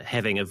shoes,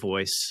 having a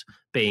voice,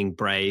 being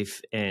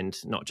brave, and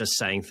not just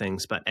saying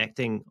things, but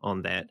acting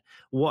on that.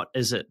 What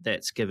is it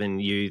that's given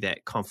you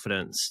that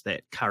confidence,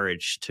 that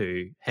courage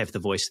to have the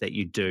voice that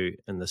you do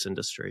in this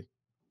industry?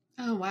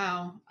 Oh,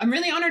 wow. I'm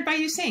really honored by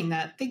you saying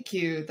that. Thank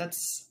you.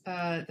 That's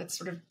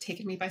sort of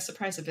taken me by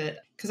surprise a bit,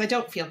 because I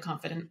don't feel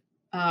confident.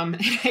 And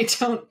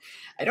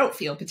I don't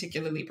feel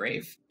particularly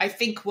brave. I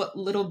think what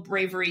little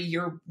bravery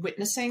you're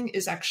witnessing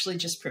is actually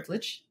just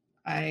privilege.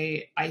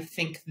 I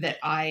think that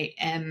I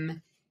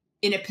am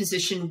in a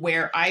position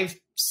where I've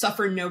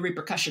suffered no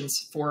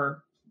repercussions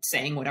for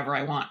saying whatever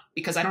I want,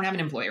 because I don't have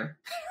an employer.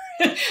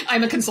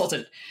 I'm a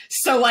consultant.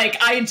 So like,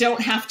 I don't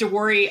have to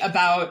worry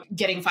about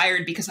getting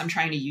fired because I'm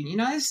trying to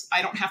unionize.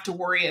 I don't have to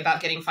worry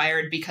about getting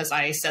fired because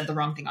I said the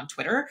wrong thing on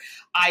Twitter.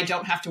 I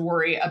don't have to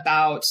worry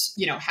about,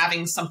 you know,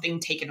 having something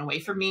taken away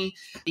from me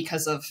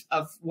because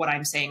of what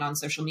I'm saying on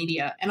social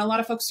media. And a lot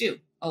of folks do.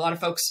 A lot of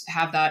folks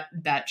have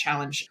that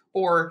challenge.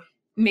 Or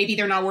maybe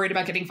they're not worried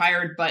about getting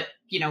fired, but,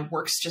 you know,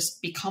 work's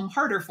just become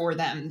harder for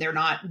them. They're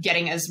not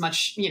getting as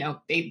much, you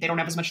know, they don't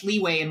have as much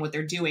leeway in what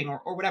they're doing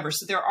or whatever.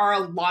 So there are a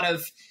lot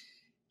of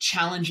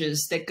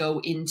challenges that go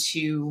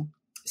into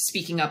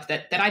speaking up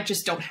that I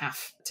just don't have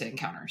to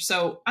encounter.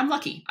 So I'm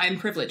lucky, I'm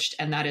privileged.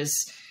 And that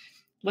is,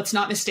 let's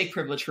not mistake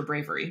privilege for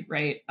bravery,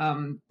 right?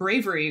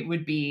 Bravery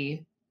would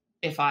be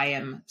if I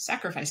am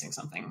sacrificing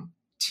something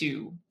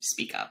to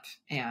speak up,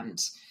 and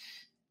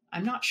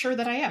I'm not sure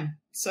that I am.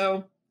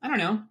 So I don't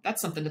know.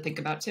 That's something to think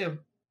about too.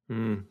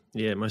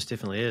 Yeah, it most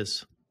definitely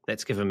is.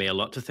 That's given me a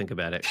lot to think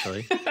about,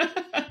 actually.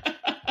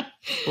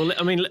 Well,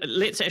 I mean,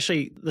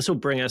 this will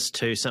bring us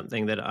to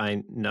something that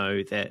I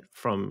know that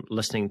from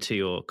listening to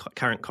your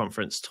current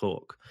conference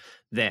talk,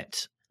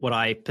 that what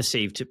I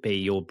perceive to be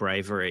your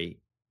bravery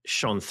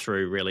shone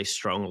through really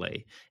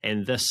strongly.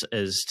 And this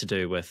is to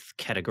do with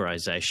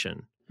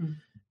categorization.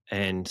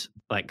 And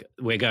like,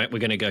 we're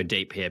going to go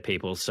deep here,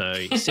 people. So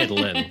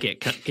settle in,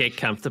 get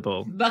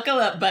comfortable. Buckle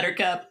up,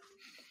 Buttercup.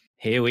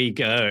 Here we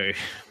go.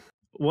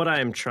 What I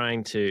am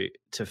trying to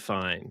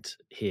find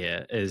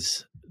here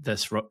is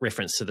this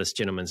reference to this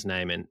gentleman's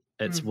name, and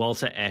it's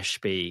Walter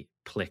Ashby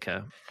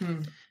Plecker.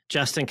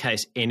 Just in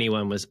case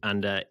anyone was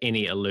under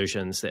any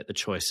illusions that the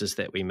choices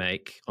that we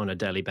make on a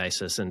daily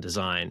basis in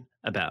design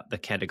about the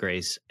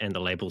categories and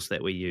the labels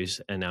that we use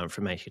in our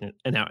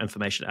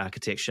information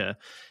architecture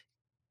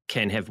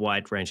can have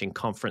wide-ranging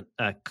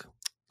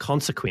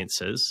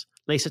consequences.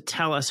 Lisa,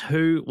 tell us,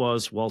 who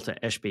was Walter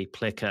Ashby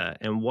Plecker,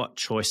 and what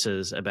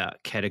choices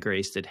about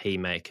categories did he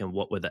make, and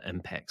what were the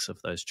impacts of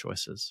those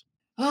choices?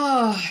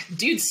 Oh,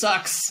 dude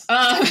sucks.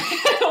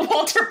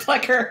 Walter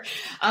Plecker.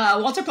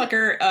 Walter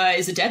Plecker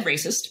is a dead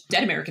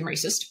American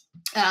racist.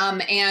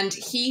 And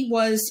he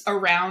was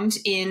around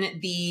in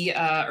the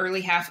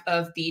early half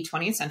of the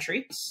 20th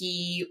century.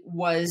 He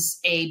was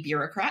a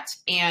bureaucrat,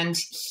 and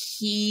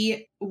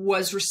he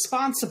was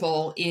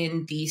responsible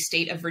in the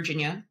state of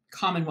Virginia,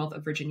 Commonwealth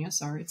of Virginia.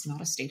 Sorry, it's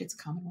not a state, it's a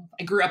Commonwealth.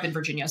 I grew up in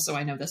Virginia, so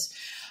I know this.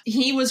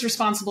 He was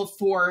responsible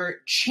for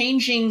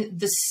changing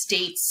the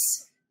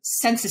state's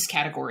census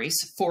categories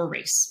for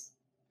race.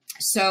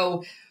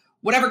 So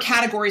whatever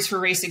categories for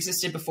race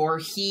existed before,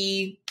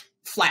 he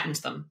flattened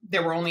them.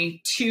 There were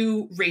only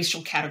two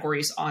racial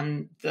categories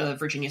on the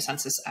Virginia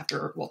census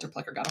after Walter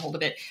Plecker got a hold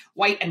of it: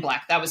 white and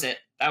black. That was it.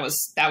 That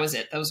was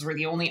it. Those were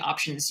the only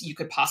options you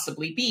could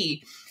possibly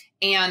be.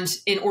 And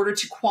in order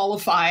to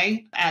qualify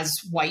as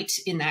white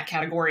in that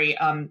category,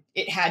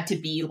 it had to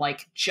be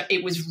like,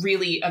 it was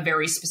really a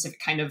very specific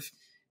kind of,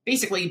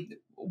 basically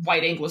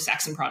white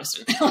Anglo-Saxon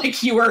Protestant.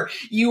 Like you were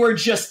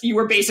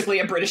basically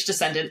a British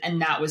descendant,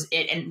 and that was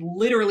it. And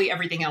literally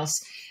everything else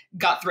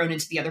got thrown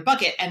into the other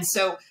bucket. And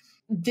so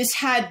this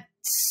had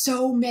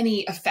so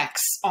many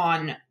effects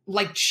on,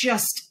 like,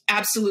 just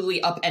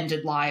absolutely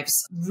upended lives,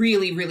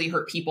 really, really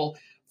hurt people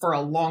for a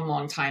long,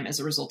 long time as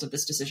a result of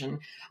this decision.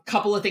 A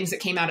couple of things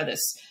that came out of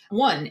this.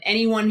 One,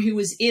 anyone who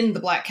was in the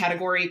Black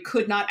category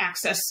could not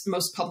access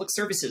most public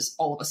services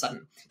all of a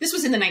sudden. This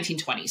was in the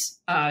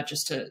 1920s,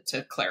 just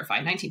to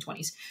clarify,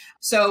 1920s.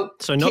 So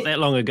not that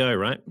long ago,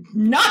 right?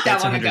 Not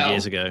that long ago. 100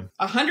 years ago.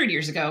 100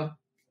 years ago.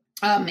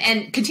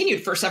 And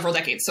continued for several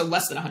decades, so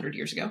less than 100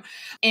 years ago.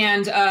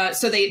 And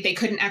so they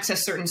couldn't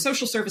access certain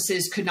social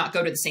services, could not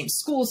go to the same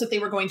schools that they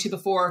were going to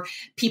before.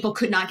 People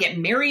could not get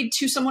married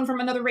to someone from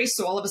another race.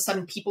 So all of a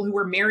sudden, people who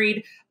were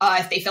married,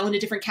 if they fell into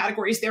different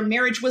categories, their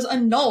marriage was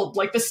annulled.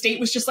 Like the state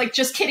was just like,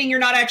 just kidding, you're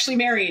not actually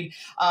married.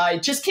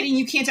 Just kidding,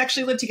 you can't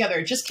actually live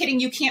together. Just kidding,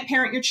 you can't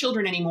parent your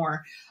children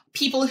anymore.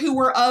 People who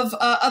were of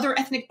other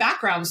ethnic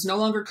backgrounds no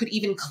longer could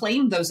even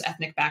claim those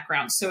ethnic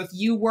backgrounds. So if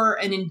you were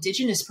an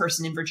indigenous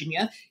person in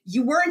Virginia,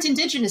 you weren't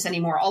indigenous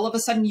anymore. All of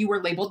a sudden you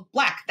were labeled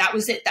Black. That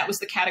was it. That was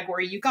the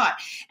category you got.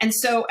 And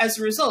so as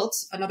a result,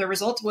 another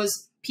result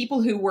was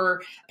people who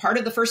were part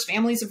of the first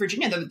families of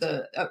Virginia,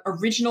 the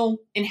original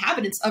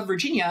inhabitants of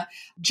Virginia,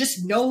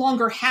 just no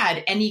longer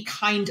had any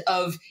kind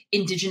of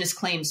indigenous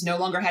claims, no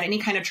longer had any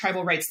kind of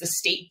tribal rights. The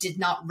state did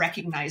not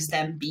recognize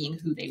them being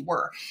who they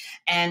were.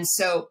 And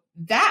so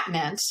that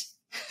meant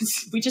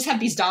we just have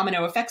these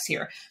domino effects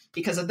here.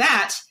 Because of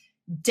that,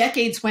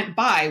 decades went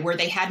by where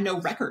they had no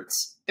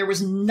records. There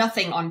was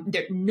nothing on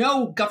there,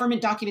 no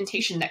government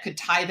documentation that could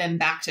tie them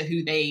back to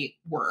who they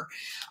were.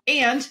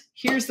 And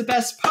here's the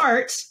best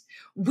part.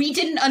 We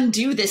didn't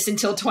undo this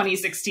until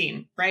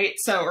 2016, right?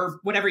 So, or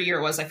whatever year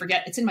it was, I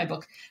forget. It's in my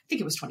book. I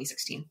think it was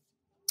 2016.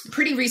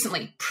 Pretty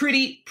recently,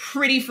 pretty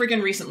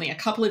friggin' recently, a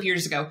couple of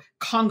years ago,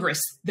 Congress,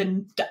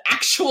 the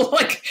actual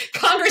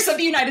Congress of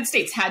the United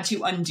States had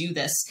to undo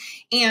this.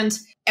 And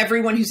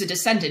everyone who's a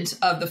descendant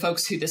of the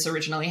folks who this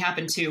originally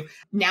happened to,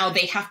 now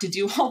they have to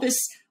do all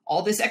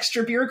this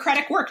extra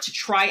bureaucratic work to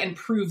try and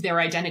prove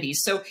their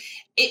identities. So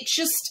it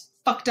just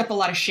fucked up a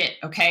lot of shit,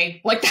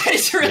 okay? Like that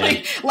is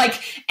really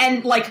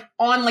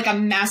on a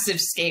massive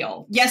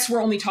scale. Yes,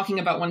 we're only talking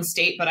about one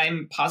state, but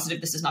I'm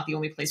positive this is not the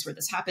only place where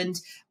this happened.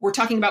 We're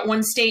talking about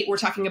one state, we're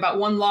talking about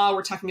one law,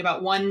 we're talking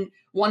about one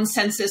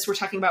census, we're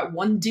talking about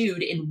one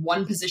dude in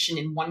one position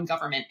in one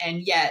government.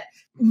 And yet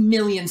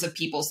millions of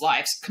people's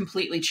lives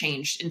completely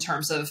changed in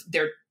terms of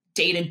their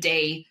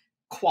day-to-day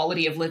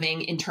quality of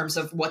living, in terms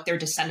of what their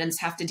descendants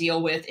have to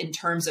deal with, in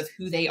terms of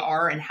who they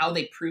are and how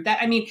they prove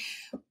that. I mean,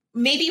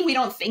 maybe we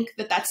don't think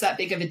that that's that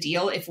big of a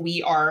deal if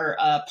we are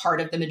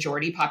part of the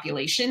majority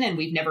population and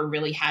we've never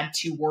really had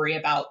to worry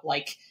about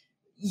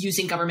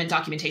using government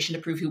documentation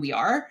to prove who we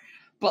are.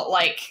 But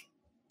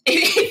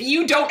if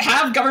you don't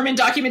have government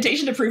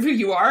documentation to prove who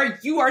you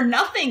are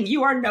nothing.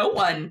 You are no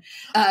one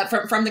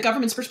from the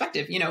government's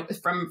perspective,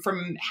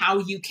 from how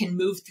you can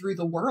move through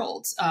the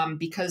world,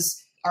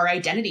 because our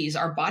identities,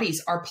 our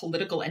bodies, are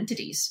political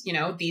entities.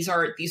 These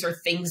are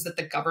things that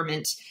the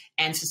government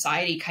and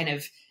society kind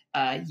of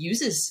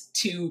uses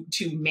to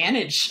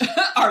manage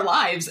our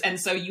lives. And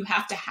so you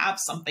have to have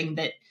something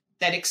that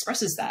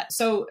expresses that.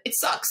 So it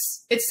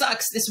sucks. It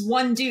sucks. This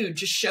one dude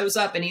just shows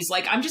up and he's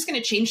like, I'm just going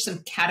to change some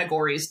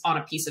categories on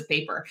a piece of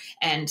paper.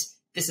 And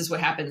this is what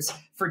happens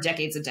for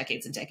decades and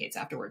decades and decades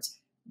afterwards.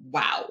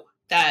 Wow.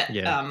 That,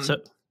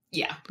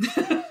 yeah.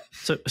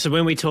 So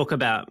when we talk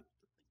about,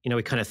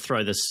 we kind of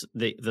throw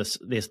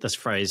this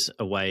phrase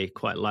away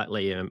quite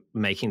lightly,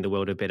 making the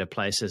world a better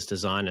place as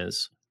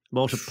designers.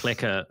 Walter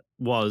Plecker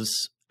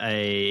was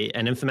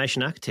an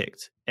information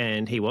architect,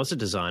 and he was a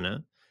designer,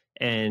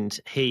 and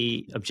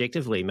he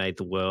objectively made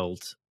the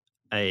world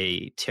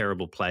a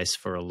terrible place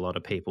for a lot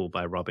of people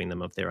by robbing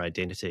them of their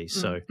identity.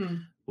 So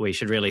we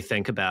should really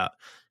think about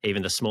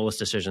even the smallest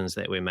decisions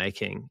that we're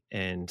making,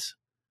 and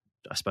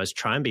I suppose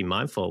try and be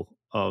mindful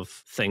of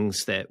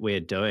things that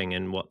we're doing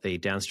and what the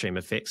downstream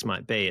effects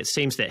might be. It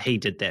seems that he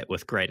did that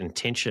with great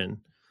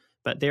intention.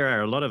 But there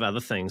are a lot of other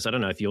things. I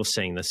don't know if you're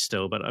seeing this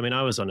still, but I mean,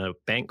 I was on a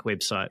bank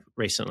website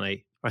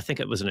recently, or I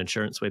think it was an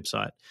insurance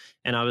website,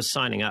 and I was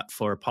signing up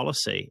for a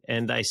policy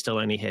and they still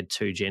only had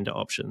 2 gender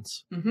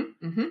options.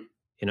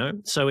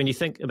 So when you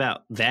think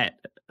about that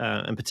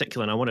in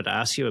particular, and I wanted to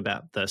ask you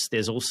about this,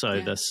 there's also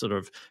this sort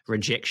of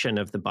rejection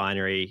of the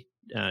binary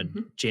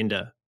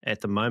gender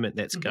at the moment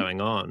that's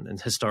going on. And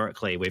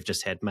historically, we've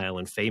just had male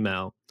and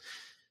female.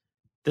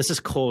 This has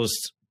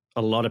caused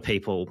a lot of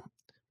people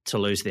to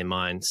lose their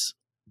minds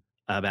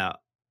about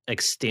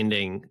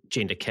extending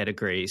gender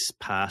categories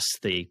past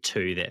the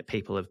 2 that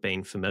people have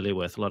been familiar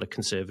with. A lot of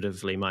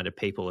conservatively minded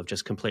people have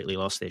just completely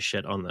lost their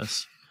shit on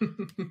this.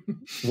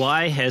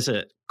 Why has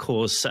it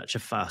caused such a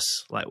fuss?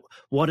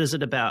 What is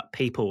it about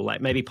people,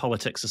 maybe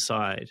politics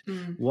aside,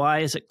 why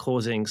is it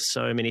causing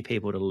so many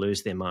people to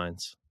lose their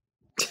minds?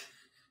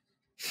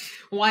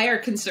 Why are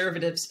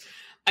conservatives?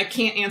 I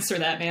can't answer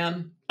that,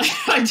 man.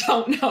 I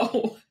don't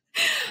know.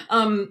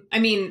 I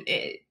mean,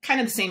 kind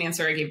of the same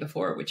answer I gave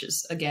before, which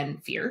is, again,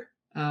 fear.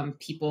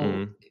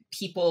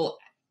 People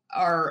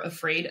are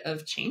afraid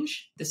of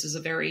change. This is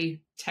a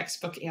very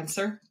textbook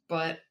answer,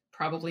 but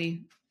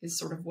probably is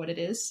sort of what it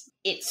is.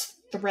 It's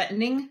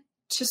threatening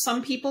to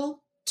some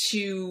people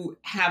to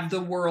have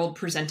the world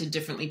presented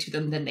differently to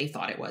them than they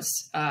thought it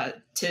was.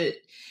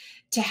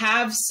 To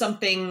have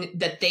something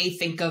that they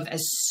think of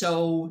as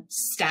so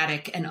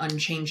static and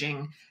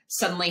unchanging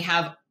suddenly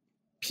have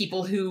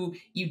people who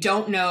you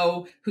don't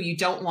know, who you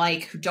don't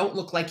like, who don't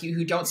look like you,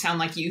 who don't sound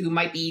like you, who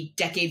might be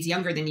decades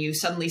younger than you,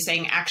 suddenly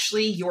saying,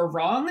 actually, you're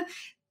wrong.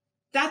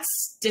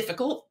 That's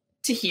difficult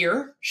to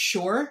hear,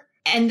 sure.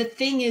 And the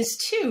thing is,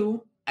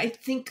 too, I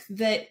think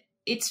that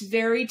it's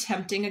very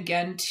tempting,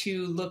 again,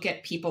 to look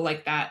at people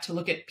like that, to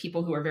look at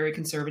people who are very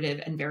conservative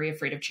and very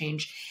afraid of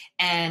change,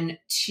 and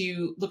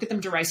to look at them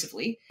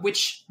derisively,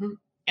 which,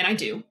 and I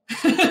do.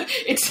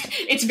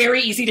 It's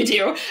very easy to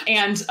do.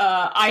 And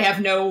I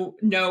have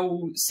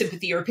no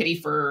sympathy or pity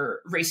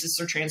for racists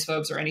or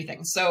transphobes or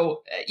anything.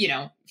 So,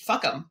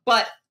 fuck them.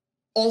 But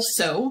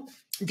also,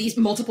 these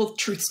multiple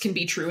truths can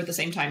be true at the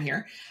same time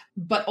here.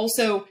 But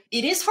also,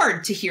 it is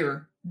hard to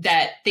hear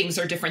that things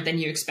are different than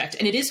you expect.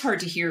 And it is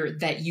hard to hear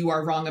that you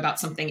are wrong about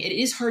something. It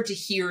is hard to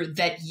hear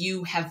that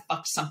you have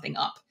fucked something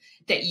up,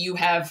 that you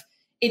have,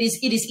 it is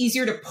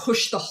easier to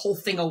push the whole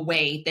thing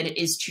away than it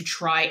is to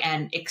try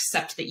and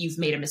accept that you've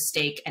made a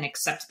mistake and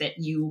accept that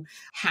you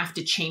have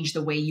to change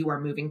the way you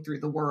are moving through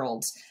the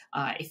world.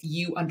 If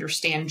you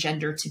understand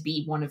gender to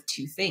be one of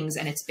two things,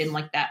 and it's been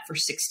like that for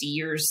 60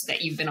 years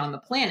that you've been on the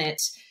planet,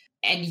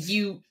 and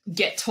you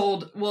get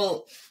told,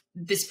 well,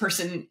 this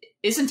person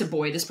isn't a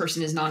boy, this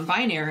person is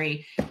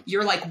non-binary,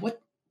 you're like,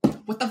 what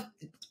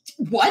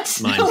like,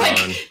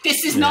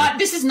 this is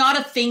not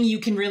a thing you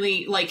can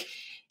really, like,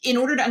 in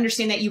order to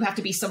understand that, you have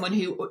to be someone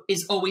who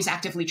is always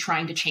actively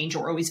trying to change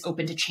or always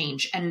open to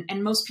change.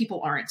 And most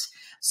people aren't.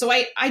 So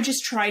I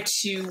just try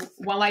to,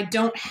 while I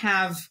don't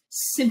have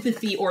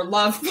sympathy or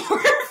love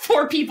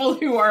for people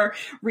who are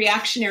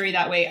reactionary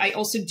that way, I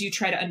also do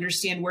try to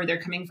understand where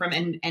they're coming from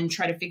and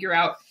try to figure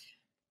out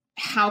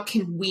how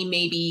can we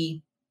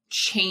maybe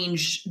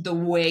change the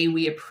way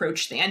we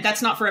approach things. And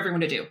that's not for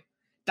everyone to do.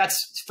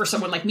 That's for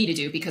someone like me to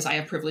do because I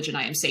have privilege and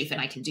I am safe and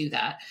I can do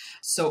that.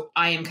 So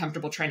I am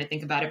comfortable trying to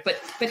think about it. But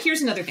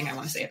here's another thing I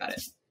want to say about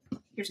it. I'm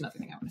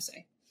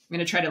going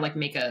to try to like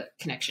make a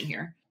connection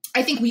here.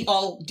 I think we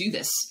all do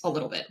this a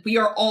little bit. We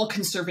are all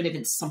conservative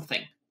in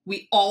something.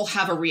 We all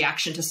have a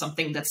reaction to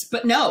something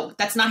but no,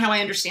 that's not how I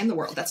understand the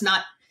world. That's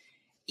not,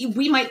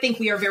 we might think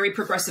we are very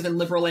progressive and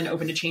liberal and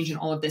open to change in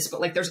all of this, but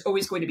like there's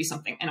always going to be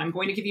something. And I'm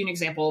going to give you an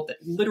example that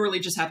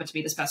literally just happened to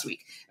me this past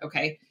week.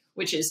 Okay.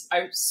 Which is,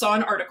 I saw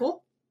an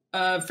article,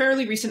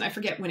 fairly recent. I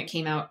forget when it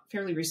came out,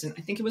 fairly recent.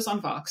 I think it was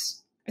on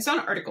Vox. I saw an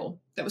article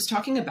that was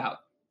talking about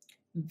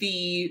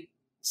the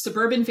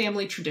suburban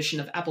family tradition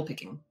of apple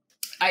picking.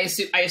 I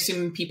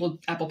assume people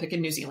apple pick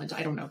in New Zealand.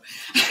 I don't know.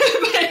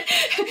 But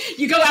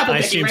you go apple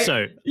picking, right? I assume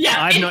so.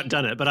 Yeah. I've not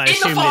done it, but I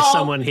assume there's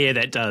someone here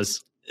that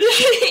does.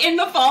 In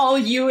the fall,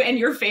 you and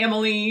your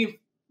family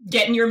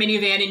get in your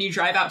minivan and you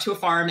drive out to a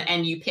farm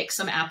and you pick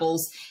some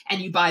apples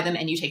and you buy them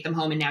and you take them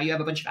home and now you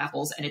have a bunch of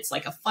apples and it's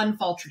like a fun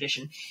fall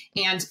tradition.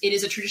 And it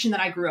is a tradition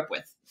that I grew up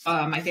with.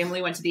 My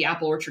family went to the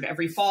apple orchard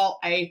every fall.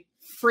 I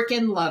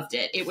freaking loved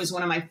it. It was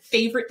one of my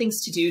favorite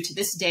things to do. To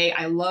this day,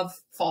 I love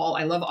fall.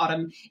 I love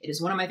autumn. It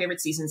is one of my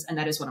favorite seasons and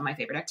that is one of my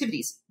favorite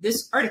activities.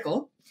 This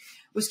article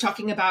was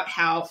talking about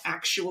how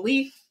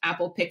actually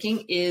apple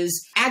picking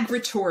is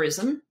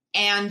agritourism,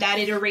 and that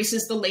it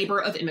erases the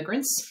labor of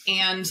immigrants,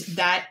 and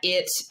that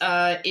it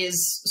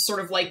is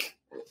sort of like,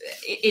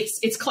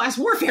 it's class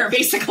warfare,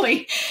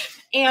 basically.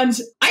 And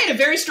I had a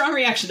very strong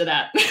reaction to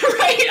that, right?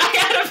 I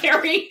had a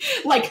very,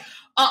 like,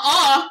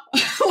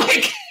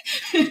 like,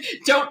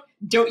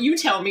 don't you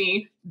tell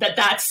me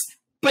that's,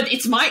 but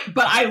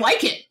I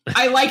like it.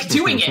 I like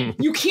doing it.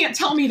 You can't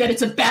tell me that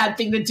it's a bad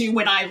thing to do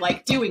when I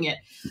like doing it.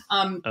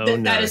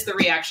 That is the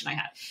reaction I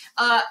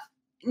had.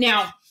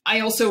 Now, I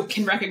also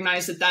can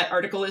recognize that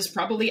article is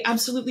probably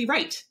absolutely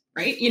right?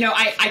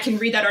 I can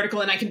read that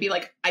article and I can be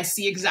like, I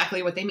see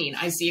exactly what they mean.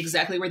 I see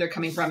exactly where they're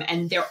coming from.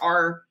 And there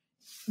are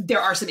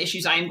some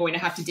issues I am going to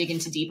have to dig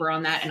into deeper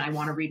on that. And I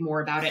want to read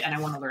more about it and I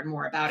want to learn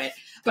more about it.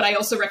 But I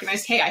also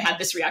recognize, hey, I had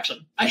this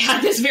reaction. I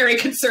had this very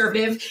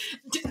conservative,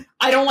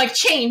 I don't like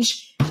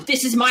change.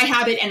 This is my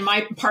habit and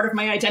my part of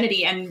my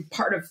identity and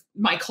part of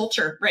my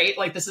culture, right?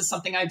 Like this is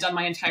something I've done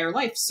my entire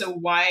life. So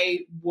why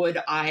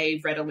would I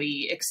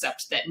readily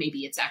accept that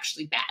maybe it's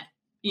actually bad?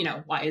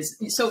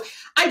 So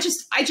I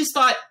just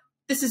thought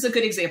this is a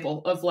good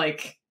example of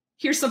like,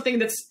 here's something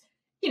that's,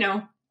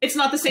 it's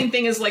not the same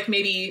thing as like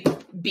maybe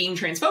being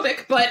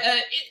transphobic, but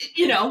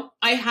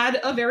I had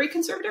a very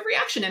conservative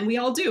reaction and we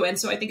all do. And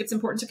so I think it's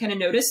important to kind of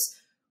notice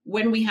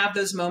when we have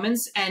those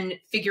moments and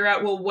figure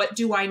out, well, what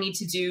do I need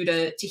to do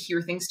to hear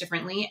things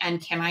differently?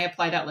 And can I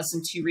apply that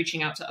lesson to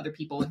reaching out to other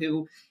people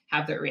who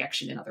have that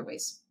reaction in other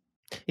ways?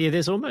 Yeah,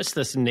 there's almost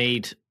this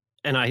need,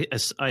 and I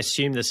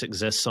assume this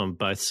exists on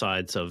both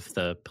sides of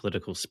the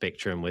political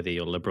spectrum, whether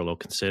you're liberal or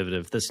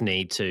conservative, this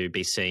need to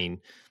be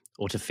seen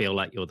or to feel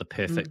like you're the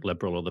perfect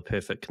liberal or the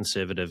perfect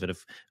conservative. And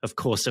of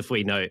course, if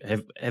we know,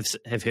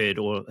 have heard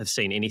or have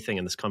seen anything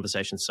in this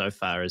conversation so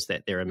far, is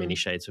that there are many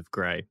shades of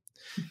grey,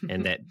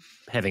 and that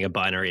having a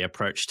binary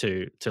approach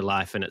to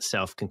life in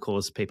itself can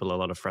cause people a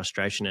lot of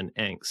frustration and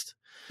angst.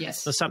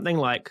 Yes. So something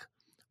like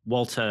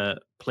Walter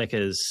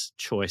Plecker's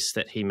choice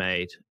that he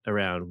made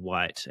around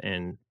white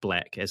and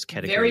black as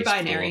categories, very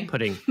binary, for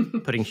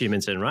putting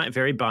humans in, right?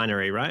 Very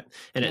binary, right?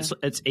 And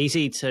it's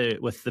easy to,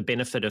 with the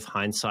benefit of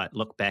hindsight,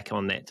 look back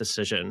on that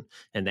decision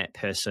and that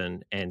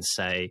person and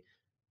say,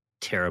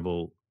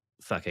 terrible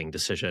fucking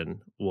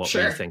decision. What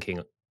were you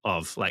thinking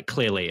of? Like,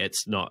 clearly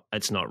it's not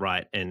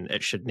right, and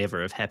it should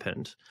never have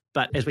happened.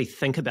 But as we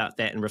think about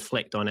that and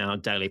reflect on our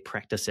daily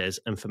practice as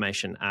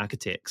information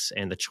architects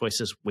and the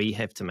choices we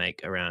have to make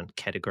around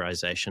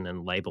categorization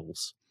and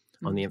labels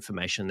on the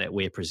information that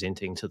we're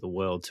presenting to the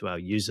world, to our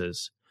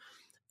users,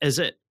 is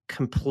it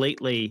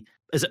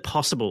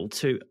possible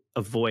to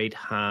avoid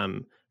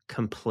harm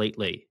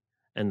completely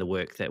in the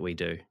work that we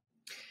do?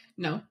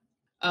 No.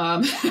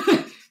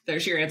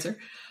 There's your answer.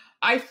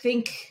 I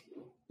think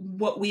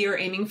what we are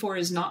aiming for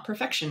is not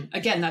perfection.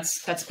 Again,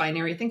 that's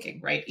binary thinking,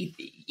 right?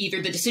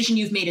 Either the decision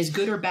you've made is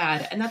good or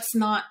bad, and that's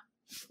not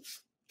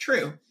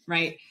true,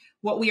 right?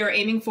 What we are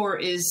aiming for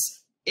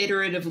is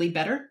iteratively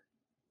better,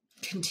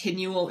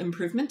 continual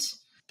improvement,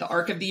 the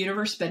arc of the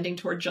universe bending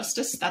toward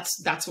justice.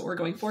 That's what we're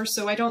going for.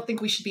 So I don't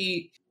think we should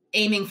be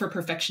aiming for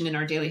perfection in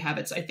our daily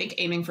habits. I think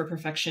aiming for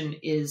perfection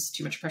is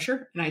too much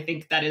pressure, and I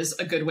think that is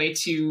a good way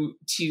to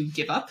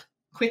give up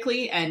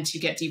quickly and to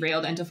get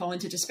derailed and to fall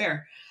into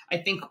despair. I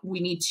think we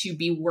need to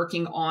be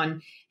working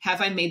on, have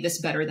I made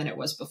this better than it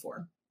was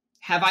before?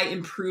 Have I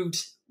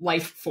improved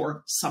life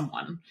for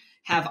someone?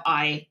 Have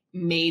I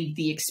made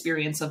the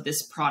experience of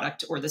this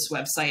product or this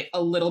website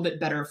a little bit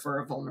better for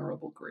a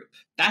vulnerable group?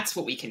 That's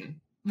what we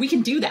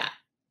can do that.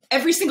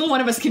 Every single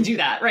one of us can do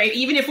that, right?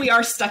 Even if we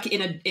are stuck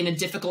in a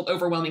difficult,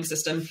 overwhelming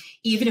system,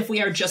 even if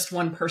we are just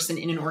one person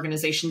in an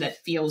organization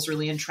that feels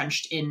really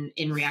entrenched in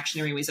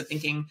reactionary ways of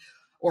thinking,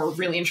 or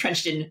really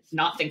entrenched in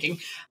not thinking,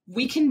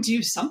 we can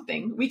do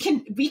something. We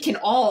can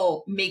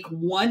all make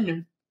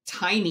one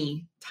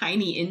tiny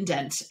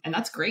indent, and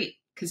that's great.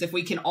 Because if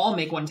we can all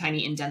make one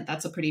tiny indent,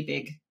 that's a pretty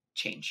big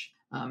change.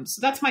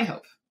 So that's my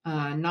hope.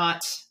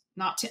 Not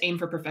to aim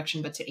for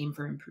perfection, but to aim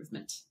for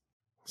improvement.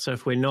 So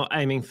if we're not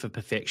aiming for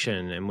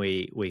perfection and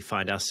we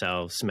find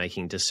ourselves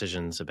making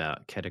decisions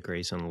about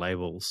categories and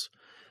labels,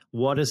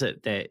 what is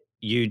it that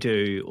you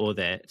do or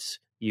that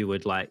you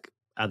would like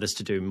others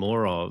to do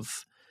more of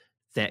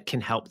that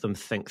can help them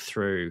think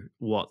through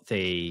what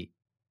the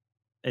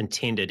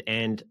intended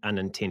and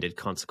unintended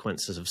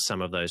consequences of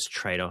some of those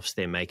trade-offs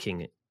they're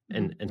making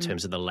in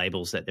terms of the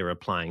labels that they're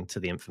applying to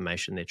the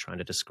information they're trying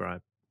to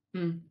describe?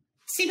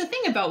 See, the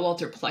thing about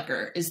Walter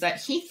Plecker is that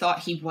he thought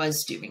he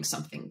was doing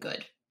something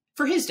good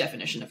for his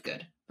definition of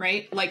good,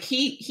 right? Like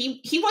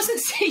he wasn't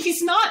saying,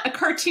 he's not a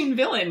cartoon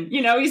villain,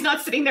 he's not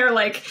sitting there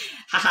like,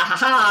 ha ha ha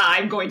ha,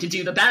 I'm going to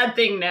do the bad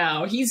thing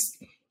now.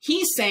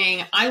 He's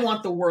saying, I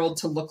want the world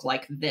to look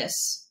like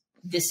this.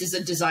 This is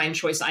a design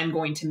choice I'm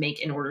going to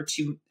make in order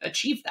to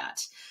achieve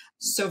that.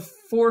 So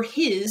for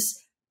his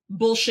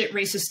bullshit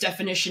racist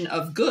definition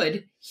of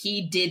good,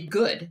 he did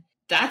good.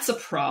 That's a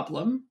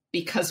problem,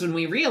 because when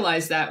we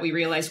realize that, we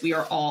realize we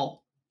are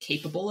all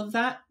capable of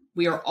that.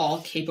 We are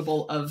all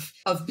capable of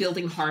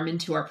building harm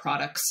into our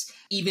products,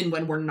 even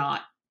when we're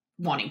not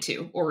wanting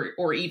to,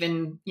 or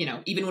even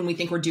when we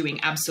think we're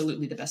doing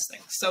absolutely the best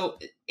thing. So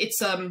it's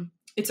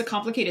a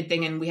complicated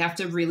thing, and we have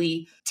to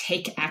really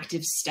take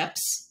active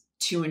steps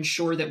to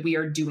ensure that we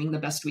are doing the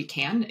best we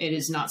can. It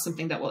is not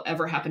something that will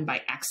ever happen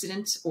by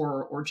accident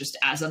or just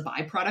as a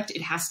byproduct.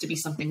 It has to be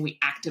something we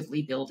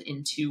actively build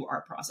into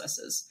our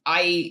processes.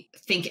 I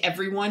think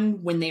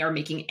everyone, when they are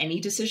making any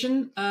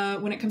decision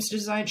when it comes to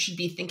design, should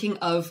be thinking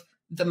of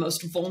the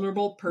most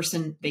vulnerable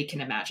person they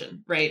can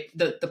imagine, right?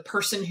 The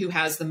person who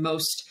has the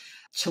most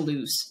to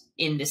lose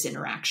in this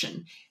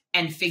interaction,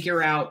 and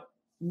figure out,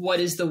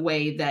 what is the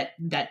way that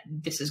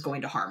this is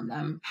going to harm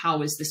them?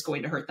 How is this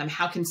going to hurt them?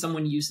 How can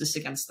someone use this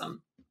against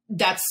them?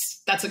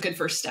 That's a good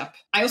first step.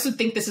 I also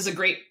think this is a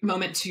great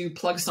moment to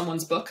plug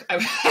someone's book. I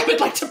would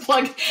like to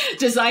plug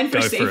Design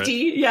for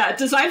Safety. Yeah,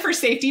 Design for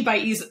Safety by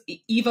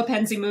Eva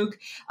Penzimug.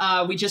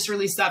 We just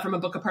released that from A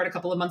Book Apart a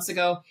couple of months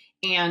ago,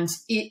 and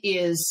it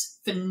is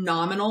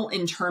phenomenal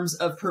in terms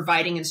of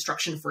providing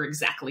instruction for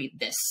exactly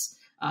this.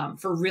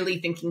 For really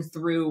thinking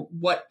through,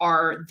 what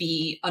are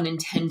the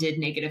unintended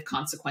negative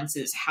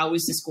consequences? How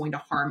is this going to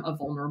harm a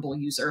vulnerable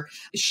user?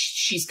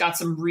 She's got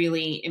some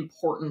really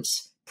important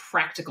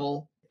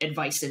practical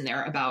advice in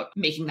there about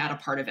making that a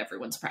part of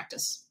everyone's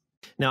practice.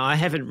 Now, I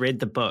haven't read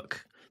the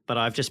book, but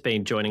I've just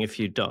been joining a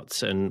few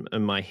dots in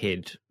my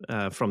head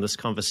from this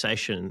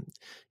conversation.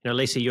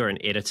 Lisa, you're an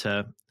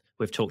editor.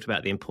 We've talked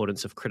about the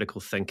importance of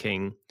critical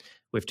thinking.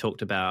 We've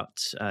talked about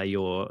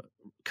your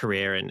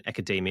career in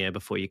academia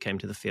before you came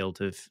to the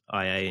field of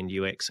IA and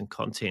UX and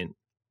content.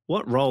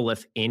 What role,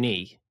 if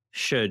any,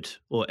 should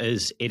or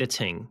is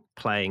editing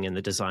playing in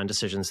the design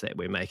decisions that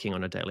we're making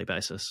on a daily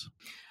basis?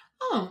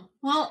 Oh,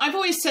 well, I've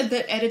always said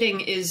that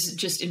editing is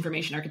just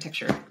information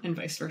architecture and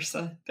vice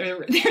versa.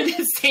 They're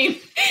the same.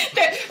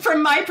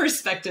 From my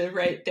perspective,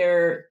 right?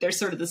 They're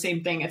sort of the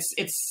same thing.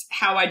 It's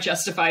how I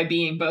justify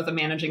being both a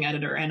managing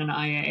editor and an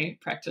IA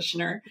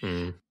practitioner.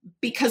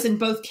 Because in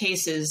both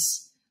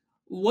cases,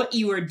 what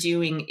you are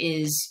doing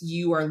is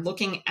you are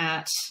looking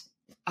at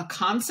a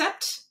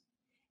concept,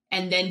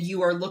 and then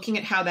you are looking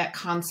at how that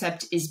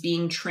concept is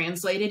being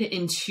translated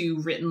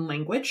into written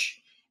language.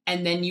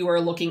 And then you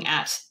are looking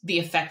at the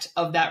effect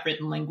of that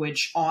written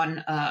language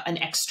on an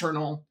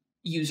external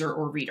user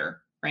or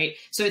reader, right?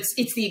 So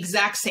it's the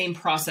exact same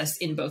process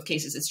in both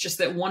cases. It's just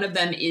that one of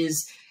them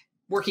is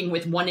working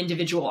with one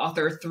individual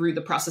author through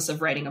the process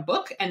of writing a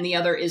book, and the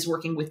other is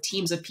working with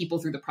teams of people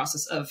through the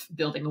process of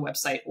building a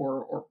website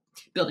or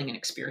building an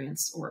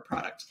experience or a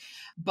product.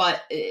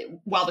 But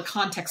while the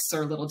contexts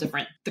are a little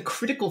different, the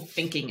critical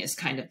thinking is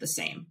kind of the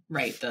same,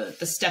 right?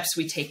 The steps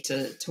we take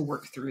to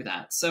work through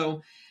that.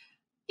 So,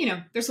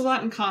 there's a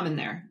lot in common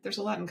there.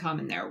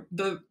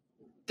 The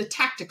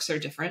tactics are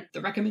different.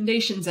 The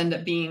recommendations end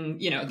up being,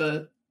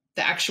 the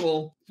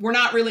actual, we're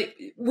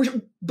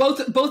both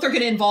are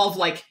going to involve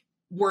like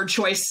word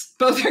choice.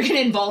 Both are going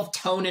to involve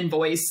tone and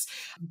voice,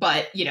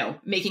 but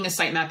making a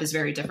sitemap is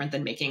very different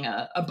than making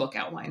a book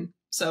outline.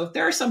 So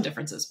there are some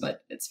differences,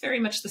 but it's very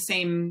much the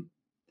same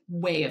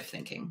way of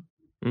thinking.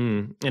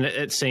 And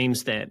it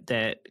seems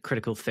that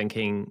critical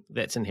thinking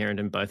that's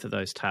inherent in both of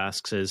those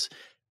tasks is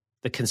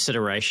the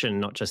consideration,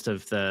 not just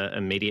of the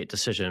immediate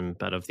decision,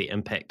 but of the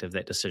impact of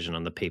that decision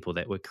on the people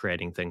that we're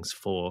creating things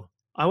for.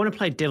 I want to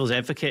play devil's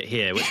advocate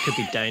here, which could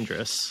be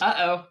dangerous.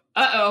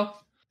 Uh-oh.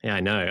 Yeah,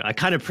 I know. I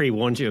kind of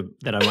pre-warned you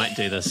that I might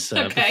do this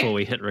before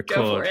we hit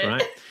record,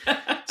 right?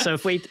 So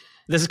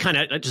this is kind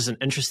of just an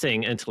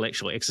interesting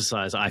intellectual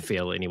exercise, I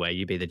feel anyway.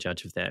 You be the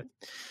judge of that.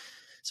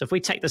 So if we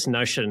take this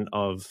notion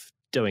of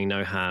doing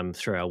no harm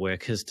through our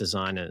work as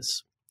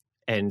designers,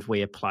 and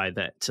we apply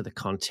that to the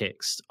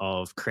context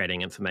of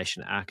creating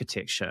information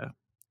architecture,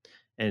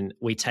 and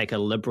we take a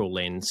liberal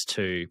lens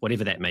to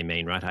whatever that may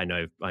mean, right? I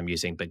know I'm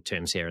using big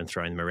terms here and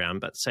throwing them around,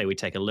 but say we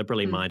take a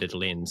liberally minded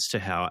lens to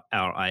how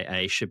our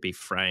IA should be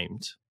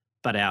framed,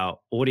 but our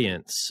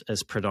audience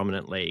is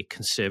predominantly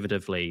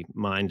conservatively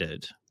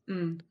minded.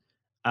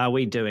 Are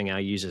we doing our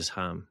users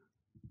harm?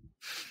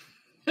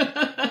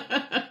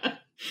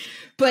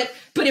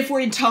 But if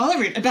we're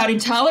intolerant about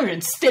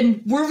intolerance,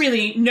 then we're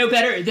really no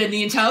better than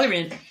the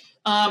intolerant.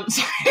 Sorry.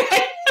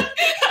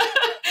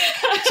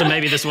 So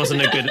maybe this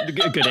wasn't a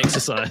good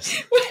exercise.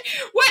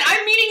 What?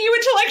 I'm meeting you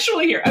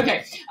intellectually here.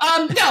 Okay.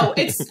 No,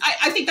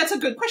 I think that's a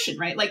good question,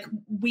 right? Like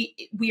we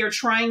are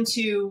trying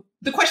to,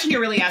 the question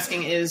you're really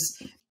asking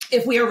is,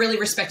 if we are really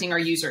respecting our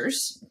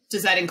users,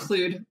 does that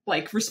include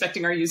like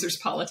respecting our users'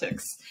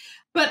 politics?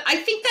 But I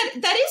think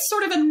that is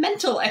sort of a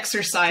mental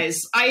exercise.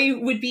 I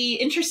would be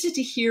interested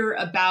to hear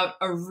about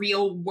a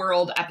real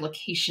world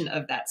application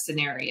of that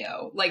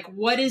scenario. Like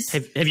what is...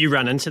 Have you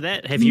run into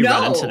that? Have you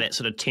run into that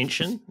sort of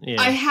tension?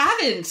 Yeah. I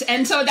haven't.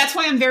 And so that's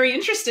why I'm very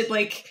interested.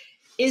 Like,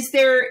 is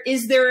there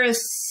a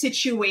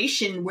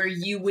situation where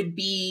you would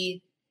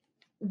be,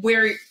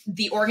 where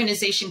the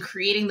organization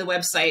creating the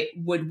website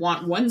would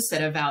want one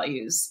set of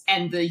values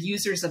and the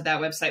users of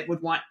that website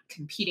would want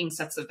competing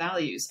sets of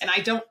values? And I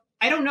don't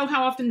know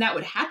how often that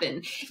would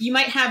happen. You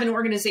might have an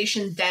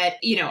organization that,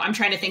 I'm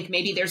trying to think,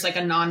 maybe there's like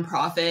a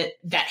nonprofit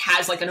that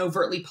has like an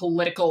overtly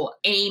political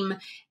aim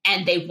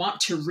and they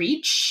want to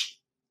reach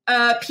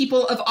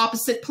people of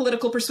opposite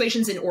political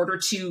persuasions in order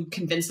to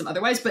convince them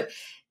otherwise. But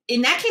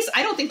in that case,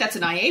 I don't think that's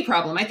an IA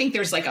problem. I think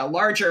there's like a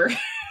larger,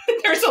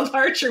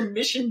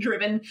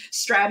 mission-driven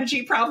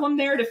strategy problem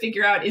there to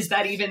figure out,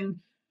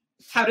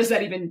 how do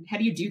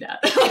you do that?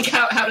 Like,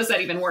 how does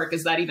that even work?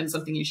 Is that even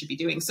something you should be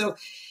doing? So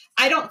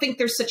I don't think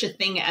there's such a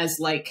thing as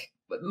like,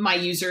 my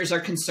users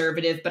are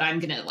conservative, but I'm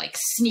going to like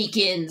sneak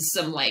in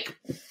some like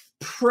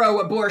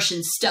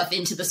pro-abortion stuff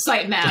into the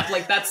sitemap.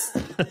 Like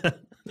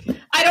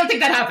I don't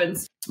think that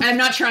happens. I'm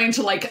not trying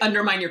to like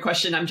undermine your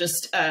question. I'm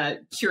just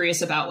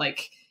curious about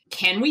like,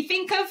 can we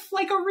think of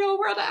like a real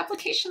world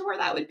application where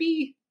that would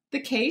be the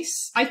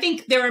case? I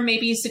think there are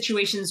maybe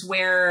situations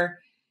where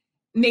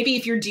maybe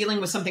if you're dealing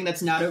with something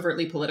that's not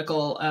overtly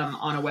political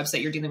on a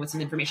website, you're dealing with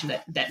some information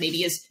that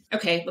maybe is,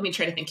 okay, let me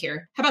try to think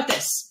here. How about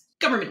this?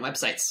 Government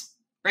websites,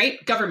 right?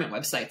 Government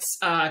websites,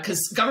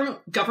 because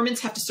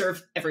governments have to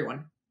serve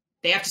everyone.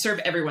 They have to serve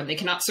everyone. They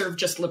cannot serve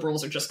just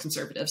liberals or just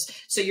conservatives.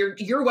 So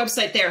your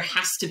website there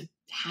has to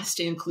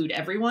include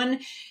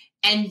everyone.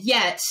 And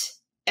yet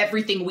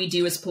everything we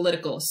do is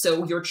political.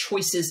 So your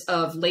choices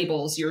of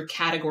labels, your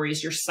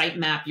categories, your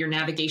sitemap, your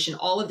navigation,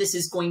 all of this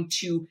is going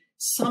to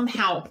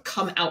somehow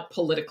come out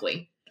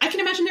politically. I can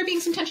imagine there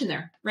being some tension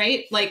there,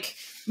 right? Like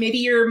maybe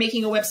you're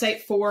making a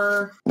website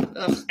for,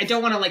 I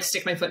don't want to like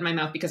stick my foot in my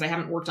mouth because I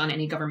haven't worked on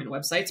any government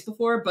websites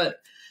before, but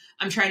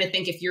I'm trying to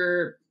think if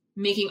you're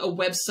making a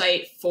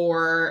website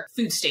for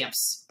food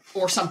stamps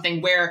or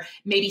something where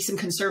maybe some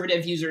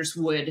conservative users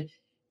would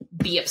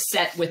be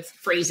upset with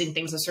phrasing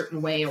things a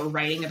certain way or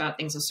writing about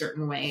things a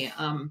certain way.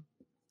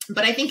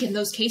 But I think in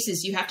those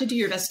cases, you have to do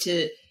your best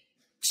to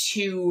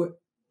to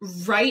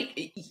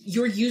write,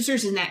 your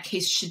users in that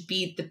case should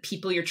be the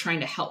people you're trying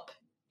to help.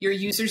 Your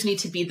users need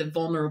to be the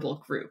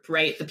vulnerable group,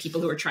 right? The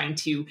people who are trying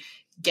to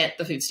get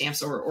the food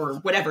stamps or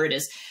whatever it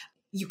is.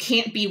 You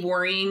can't be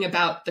worrying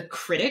about the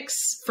critics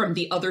from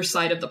the other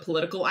side of the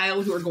political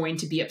aisle who are going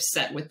to be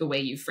upset with the way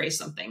you phrase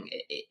something.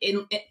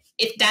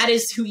 If that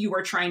is who you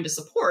are trying to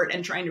support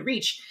and trying to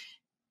reach,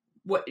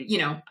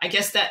 I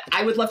guess that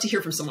I would love to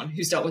hear from someone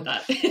who's dealt with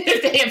that.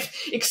 If they have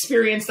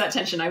experienced that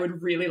tension, I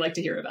would really like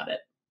to hear about it.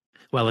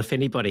 Well, if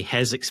anybody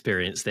has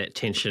experienced that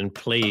tension,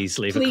 please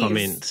leave a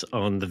comment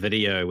on the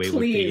video. We would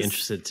be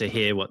interested to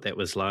hear what that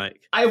was like.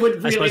 I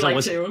would really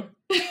like to.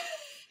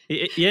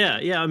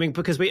 Yeah. I mean,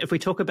 because if we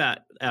talk about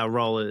our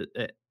role,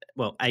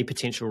 a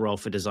potential role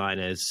for design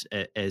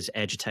as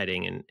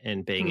agitating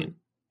and being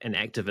an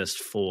activist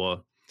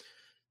for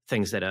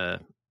things that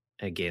are,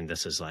 again,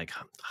 this is like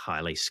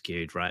highly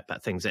skewed, right?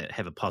 But things that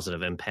have a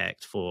positive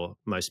impact for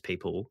most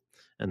people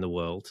in the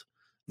world,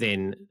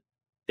 then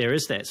there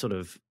is that sort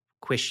of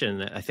question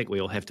that I think we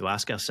all have to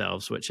ask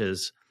ourselves, which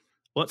is,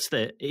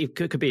 it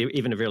could be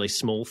even a really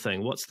small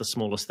thing. What's the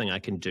smallest thing I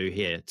can do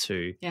here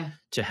to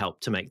help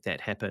to make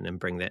that happen and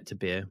bring that to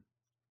bear?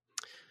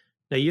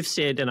 Now, you've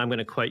said, and I'm going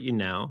to quote you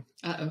now,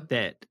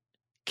 that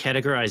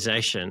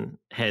categorization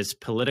has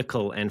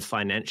political and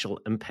financial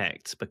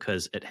impacts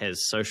because it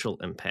has social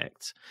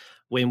impacts.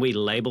 When we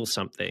label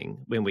something,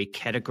 when we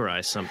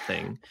categorize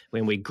something,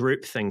 when we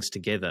group things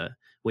together,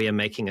 we are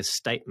making a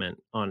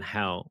statement on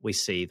how we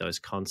see those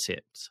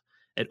concepts.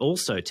 It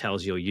also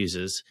tells your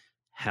users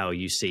how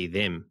you see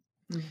them.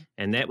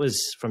 And that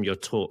was from your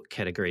talk,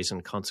 Categories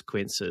and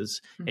Consequences.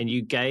 And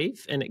you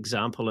gave an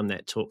example in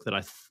that talk that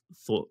I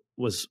thought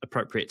was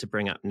appropriate to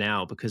bring up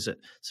now, because it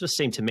sort of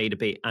seemed to me to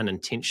be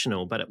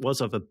unintentional, but it was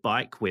of a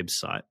bike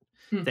website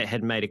that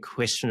had made a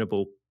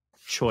questionable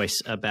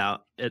choice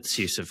about its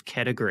use of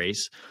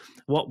categories.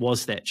 What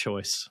was that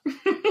choice?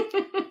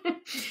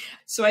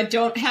 So I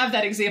don't have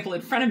that example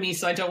in front of me,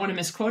 so I don't want to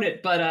misquote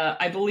it, but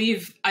I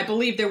believe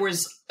there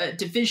was a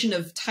division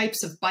of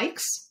types of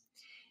bikes,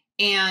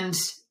 and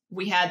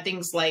we had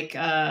things like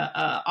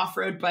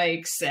off-road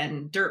bikes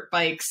and dirt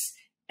bikes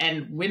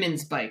and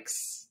women's bikes,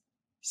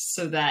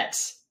 so that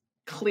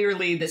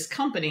clearly this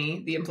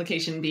company, the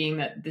implication being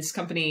that this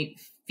company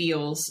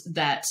feels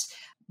that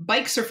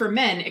bikes are for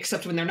men,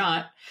 except when they're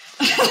not.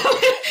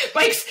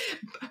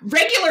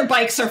 Regular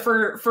bikes are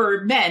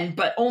for men,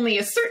 but only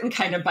a certain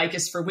kind of bike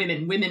is for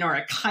women. Women are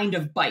a kind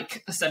of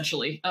bike,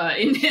 essentially,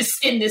 in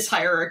this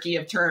hierarchy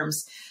of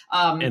terms.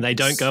 And they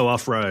don't go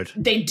off-road.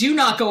 They do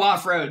not go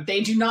off-road.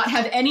 They do not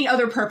have any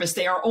other purpose.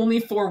 They are only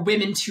for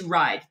women to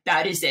ride.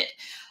 That is it.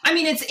 I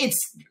mean,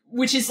 it's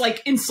which is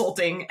like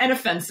insulting and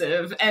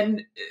offensive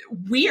and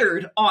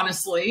weird,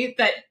 honestly,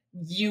 that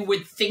you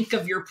would think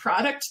of your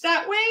product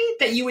that way,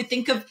 that you would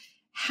think of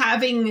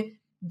having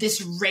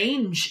this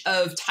range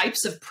of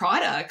types of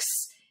products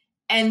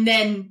and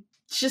then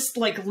just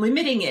like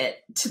limiting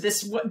it to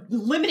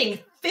limiting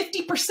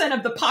 50%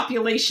 of the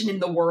population in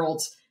the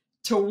world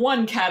to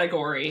one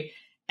category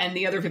and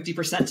the other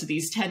 50% to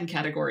these 10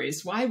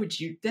 categories. Why would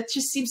you? That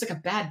just seems like a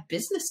bad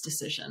business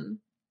decision.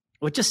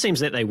 Well, it just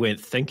seems that they weren't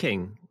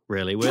thinking,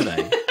 really, were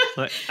they?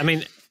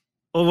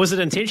 Or was it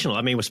intentional?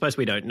 I mean, I suppose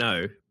we don't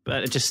know,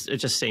 but it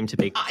just seemed to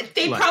be.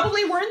 They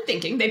probably weren't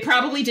thinking. They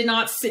probably did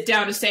not sit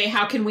down to say,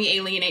 how can we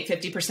alienate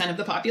 50% of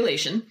the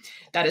population?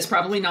 That is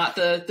probably not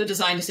the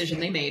design decision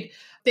they made.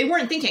 They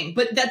weren't thinking,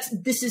 but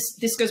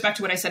this goes back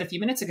to what I said a few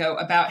minutes ago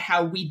about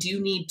how we do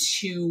need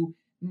to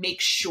make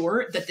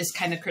sure that this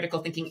kind of critical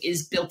thinking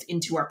is built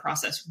into our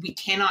process. We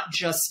cannot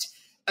just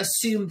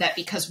assume that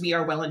because we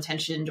are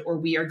well-intentioned or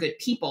we are good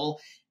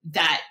people,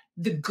 that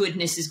the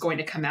goodness is going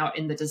to come out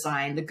in the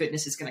design, the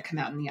goodness is going to come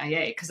out in the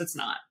IA, because it's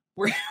not.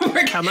 We're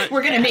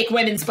going to make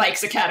women's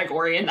bikes a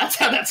category, and that's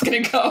how that's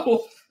going to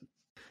go.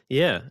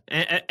 Yeah.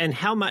 And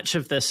how much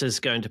of this is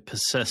going to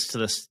persist,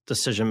 this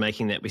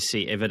decision-making that we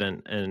see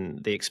evident in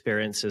the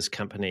experiences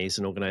companies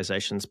and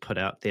organizations put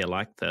out there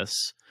like this?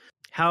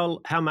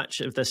 How much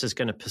of this is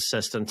going to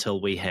persist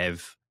until we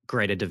have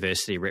greater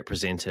diversity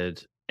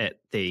represented at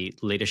the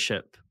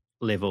leadership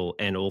level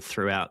and all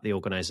throughout the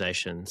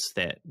organizations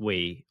that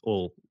we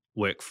all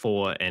work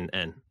for and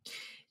in?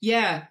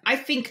 Yeah, I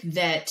think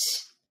that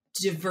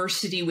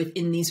diversity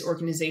within these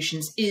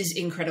organizations is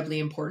incredibly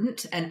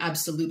important and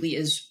absolutely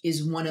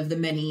is one of the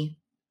many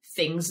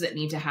things that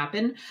need to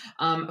happen.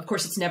 Of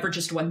course, it's never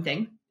just one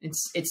thing.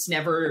 It's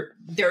never,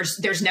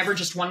 there's never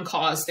just one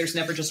cause. There's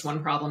never just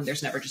one problem.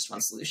 There's never just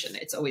one solution.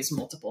 It's always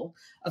multiple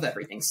of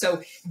everything.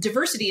 So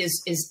diversity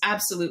is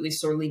absolutely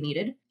sorely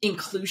needed.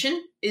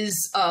 Inclusion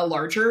is a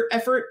larger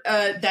effort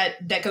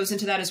that goes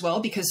into that as well,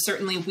 because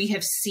certainly we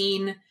have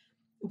seen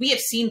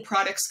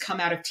products come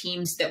out of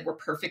teams that were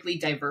perfectly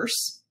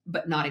diverse,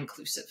 but not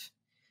inclusive.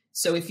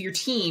 So if your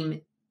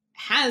team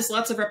has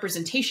lots of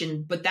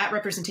representation, but that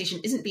representation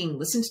isn't being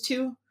listened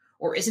to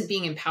or isn't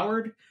being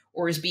empowered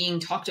or is being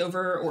talked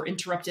over or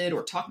interrupted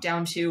or talked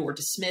down to or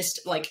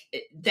dismissed, like,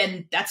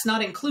 then that's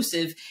not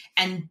inclusive.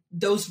 And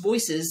those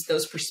voices,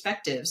 those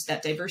perspectives,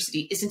 that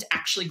diversity isn't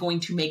actually going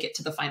to make it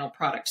to the final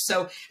product.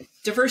 So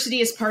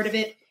diversity is part of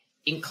it.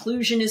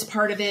 Inclusion is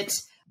part of it.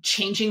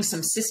 Changing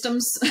some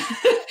systems,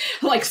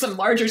 like some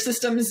larger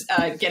systems,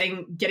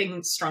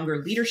 getting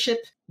stronger leadership,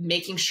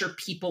 making sure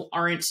people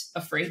aren't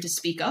afraid to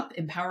speak up,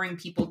 empowering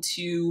people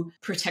to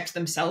protect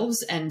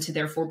themselves and to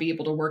therefore be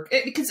able to work.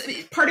 Because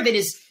part of it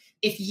is,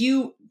 if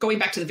you, going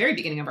back to the very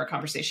beginning of our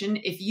conversation,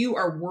 if you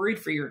are worried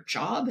for your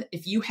job,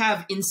 if you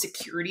have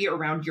insecurity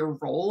around your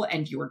role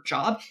and your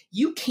job,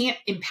 you can't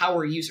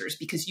empower users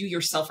because you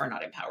yourself are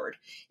not empowered.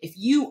 If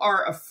you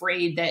are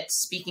afraid that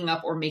speaking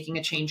up or making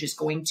a change is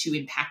going to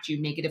impact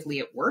you negatively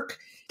at work,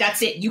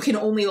 that's it. You can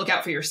only look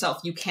out for yourself.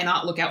 You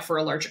cannot look out for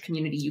a larger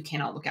community. You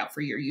cannot look out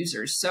for your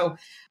users. So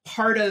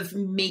part of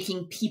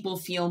making people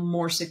feel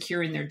more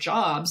secure in their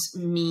jobs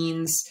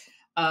means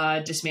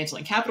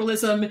dismantling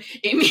capitalism.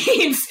 It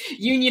means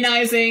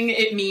unionizing.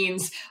 It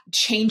means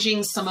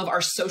changing some of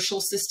our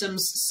social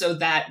systems so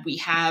that we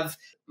have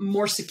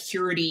more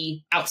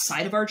security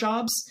outside of our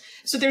jobs.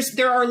 So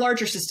there are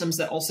larger systems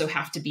that also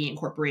have to be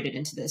incorporated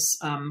into this.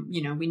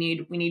 We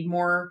need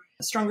more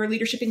stronger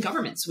leadership in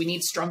governments. We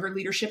need stronger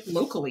leadership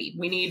locally.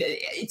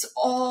 It's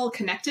all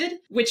connected,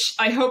 which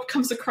I hope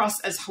comes across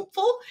as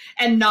hopeful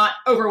and not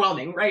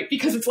overwhelming, right?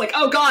 Because it's like,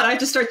 oh God, I have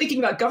to start thinking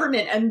about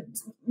government and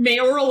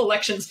mayoral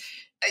elections.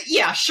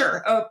 Yeah,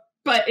 sure.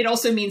 But it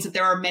also means that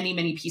there are many,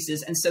 many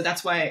pieces. And so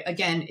that's why,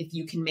 again, if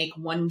you can make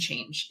one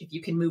change, if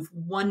you can move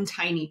one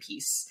tiny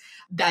piece,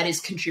 that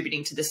is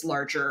contributing to this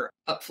larger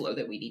upflow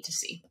that we need to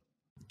see.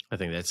 I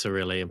think that's a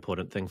really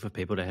important thing for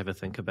people to have a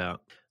think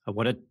about. I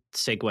want to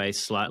segue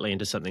slightly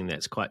into something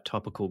that's quite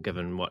topical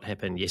given what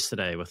happened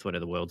yesterday with one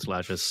of the world's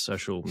largest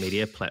social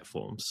media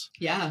platforms.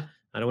 Yeah.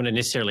 I don't want to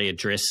necessarily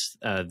address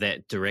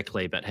that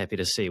directly, but happy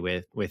to see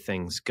where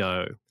things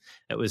go.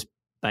 It was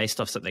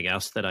based off something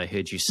else that I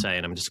heard you say,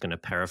 and I'm just going to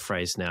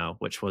paraphrase now,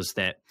 which was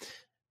that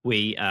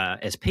we,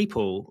 as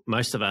people,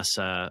 most of us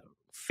are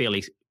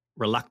fairly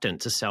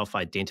reluctant to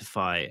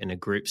self-identify in a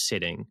group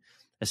setting,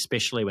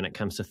 especially when it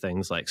comes to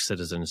things like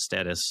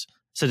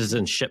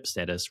citizenship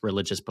status,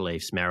 religious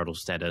beliefs, marital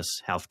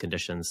status, health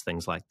conditions,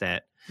 things like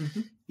that.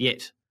 Mm-hmm.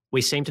 Yet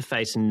we seem to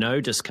face no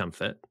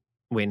discomfort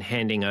when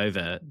handing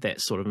over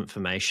that sort of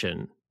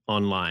information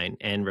online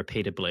and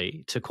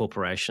repeatedly to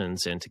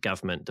corporations and to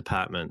government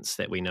departments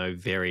that we know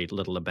very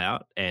little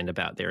about and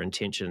about their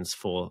intentions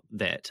for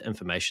that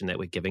information that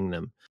we're giving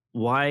them.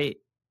 Why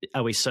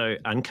are we so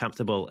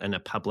uncomfortable in a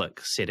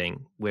public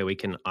setting where we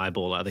can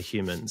eyeball other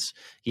humans,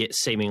 yet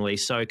seemingly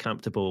so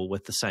comfortable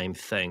with the same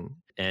thing,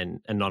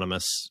 an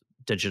anonymous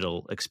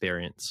digital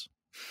experience?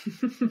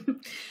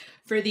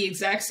 For the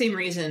exact same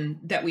reason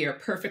that we are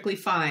perfectly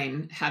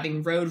fine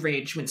having road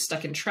rage when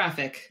stuck in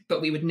traffic,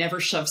 but we would never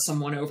shove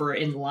someone over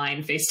in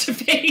line face to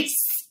face.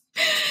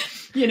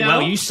 You know?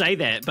 Well, you say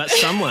that, but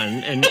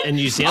someone in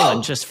New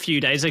Zealand just a few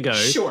days ago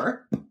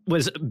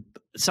was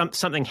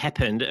something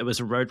happened. It was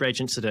a road rage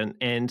incident,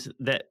 and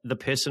that the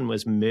person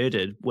was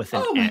murdered with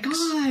an axe.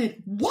 Oh my God.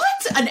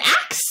 What? An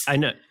axe? I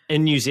know,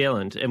 in New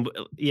Zealand. And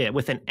yeah,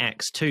 with an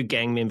axe, 2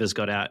 gang members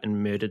got out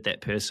and murdered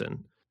that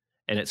person.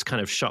 And it's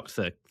kind of shocked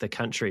the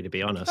country, to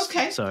be honest.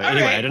 Okay. So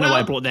anyway, I don't know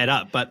why I brought that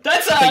up, but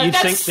you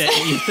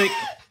think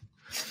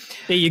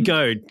there you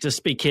go.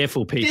 Just be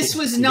careful, people. This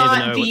was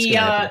not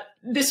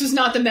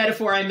the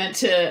metaphor I meant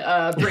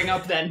to bring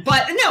up then.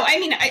 But no,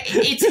 I mean,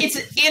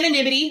 it's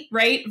anonymity,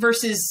 right?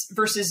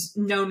 Versus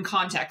known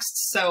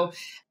context. So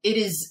it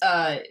is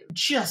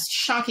just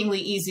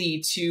shockingly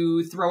easy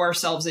to throw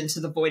ourselves into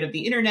the void of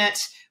the internet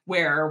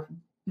where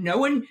no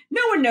one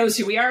knows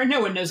who we are.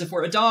 No one knows if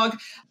we're a dog,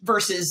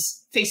 versus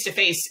face to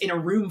face in a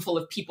room full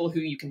of people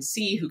who you can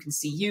see, who can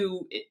see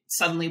you.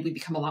 Suddenly we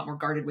become a lot more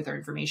guarded with our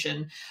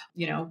information.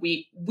 You know,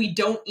 we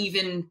don't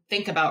even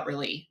think about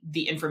really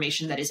the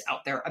information that is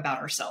out there about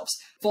ourselves.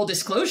 Full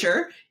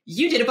disclosure,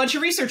 you did a bunch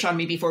of research on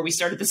me before we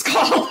started this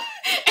call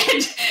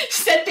and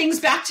said things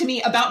back to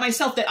me about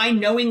myself that I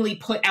knowingly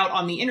put out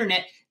on the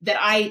internet that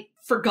I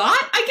forgot,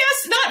 I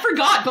guess. Not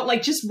forgot, but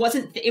like just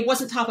it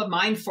wasn't top of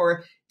mind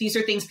for, these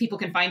are things people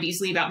can find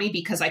easily about me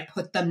because I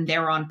put them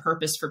there on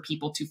purpose for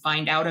people to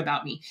find out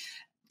about me.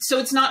 So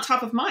it's not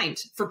top of mind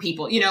for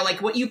people. You know,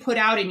 like what you put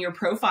out in your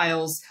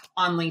profiles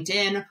on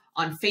LinkedIn,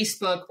 on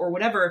Facebook, or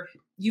whatever,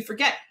 you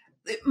forget.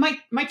 My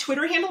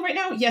Twitter handle right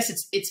now, yes,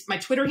 it's my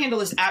Twitter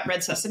handle is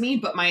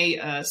 @RedSesame, but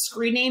my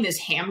screen name is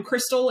Ham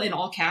Crystal in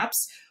all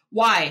caps.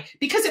 Why?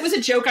 Because it was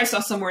a joke I saw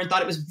somewhere and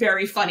thought it was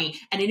very funny,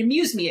 and it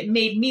amused me. It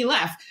made me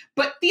laugh.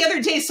 But the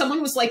other day,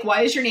 someone was like,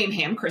 "Why is your name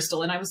Ham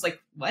Crystal?" And I was like,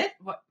 "What?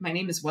 What? My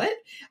name is what?"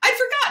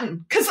 I'd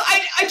forgotten, because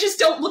I just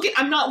don't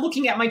I'm not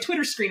looking at my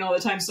Twitter screen all the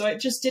time, so it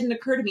just didn't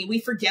occur to me.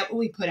 We forget what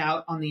we put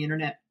out on the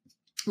internet.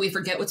 We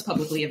forget what's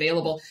publicly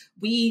available.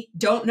 We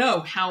don't know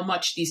how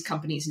much these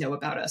companies know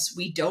about us.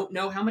 We don't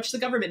know how much the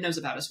government knows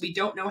about us. We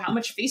don't know how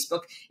much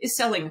Facebook is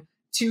selling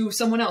to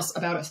someone else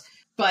about us.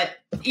 But,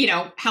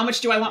 how much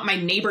do I want my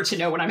neighbor to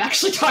know when I'm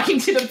actually talking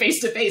to them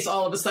face to face?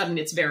 All of a sudden,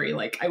 it's very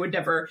I would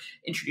never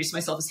introduce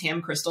myself as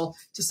Ham Crystal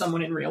to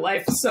someone in real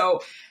life.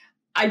 So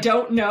I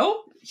don't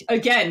know.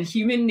 Again,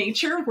 human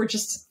nature, we're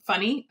just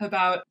funny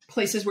about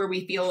places where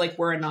we feel like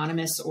we're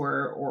anonymous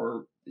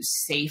or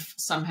safe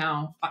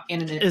somehow.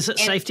 Is it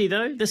safety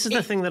though? This is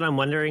the thing that I'm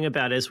wondering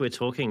about as we're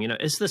talking.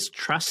 Is this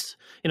trust?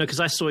 Because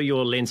I saw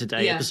your Lens a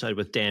Day episode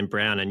with Dan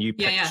Brown, and you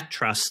picked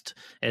trust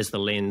as the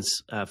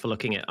lens for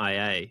looking at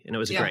IA, and it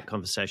was a great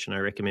conversation. I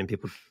recommend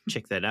people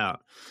check that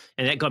out.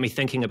 And that got me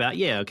thinking about,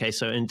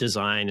 so in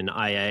design and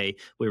IA,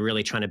 we're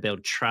really trying to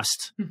build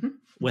trust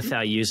with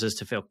our users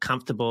to feel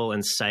comfortable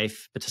and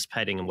safe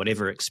participating in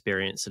whatever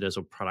experience it is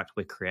or product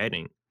we're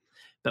creating.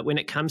 But when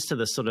it comes to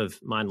the sort of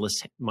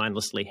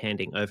mindlessly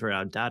handing over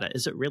our data,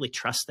 is it really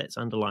trust that's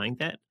underlying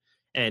that?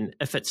 And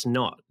if it's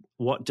not,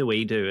 what do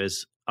we do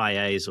as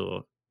IAs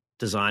or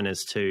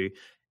designers to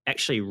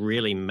actually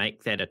really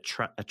make that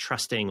a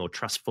trusting or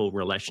trustful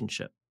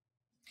relationship?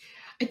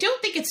 I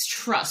don't think it's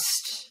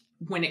trust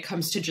when it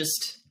comes to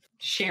just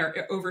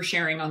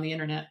oversharing on the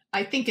internet.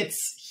 I think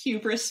it's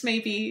hubris,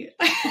 maybe.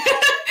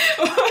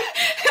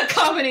 A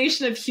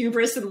combination of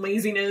hubris and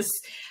laziness.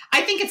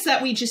 I think it's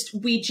that we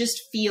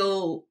just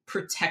feel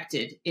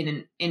protected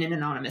in an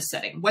anonymous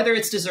setting, whether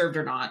it's deserved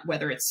or not,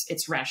 whether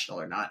it's rational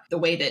or not. The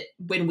way that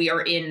when we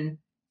are in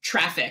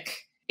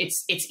traffic,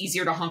 it's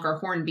easier to honk our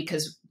horn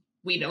because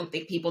we don't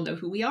think people know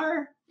who we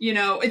are.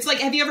 It's like,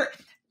 have you ever,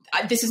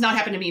 this has not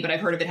happened to me, but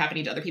I've heard of it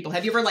happening to other people.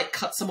 Have you ever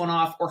cut someone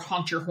off or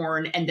honked your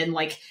horn and then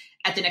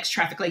at the next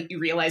traffic light, you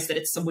realize that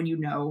it's someone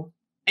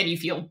and you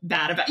feel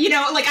bad about,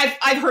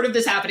 I've heard of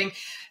this happening,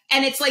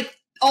 and it's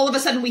all of a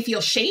sudden we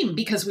feel shame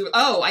because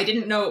I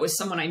didn't know it was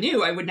someone I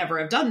knew. I would never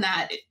have done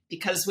that,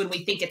 because when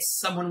we think it's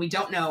someone we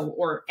don't know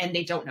and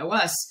they don't know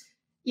us,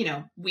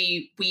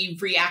 we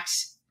react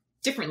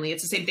differently.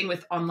 It's the same thing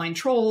with online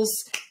trolls.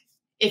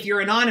 If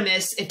you're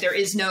anonymous, if there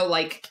is no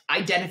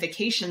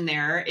identification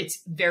there,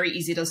 it's very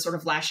easy to sort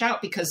of lash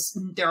out because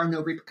there are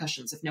no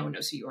repercussions. If no one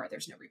knows who you are,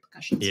 there's no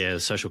repercussions. Yeah, the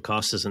social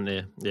cost isn't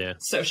there. Yeah.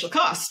 Social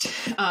cost.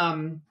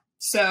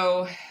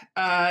 So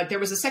there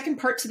was a second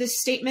part to this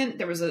statement.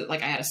 There was I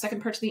had a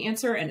second part to the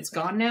answer, and it's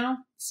gone now.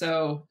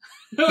 So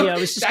I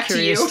was just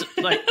curious,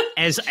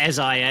 as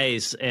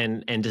IAs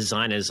and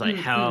designers,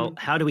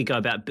 how do we go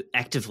about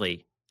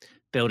actively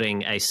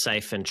building a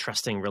safe and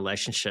trusting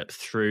relationship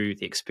through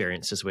the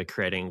experiences we're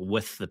creating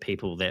with the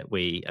people that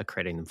we are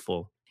creating them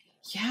for?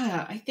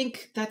 Yeah, I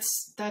think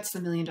that's the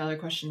 $1 million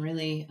question,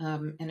 really.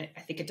 And I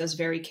think it does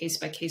vary case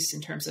by case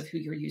in terms of who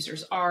your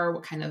users are,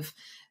 what kind of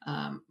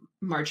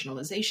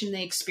marginalization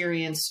they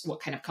experience, what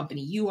kind of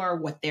company you are,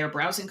 what their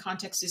browsing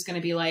context is going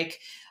to be like,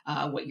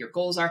 what your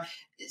goals are.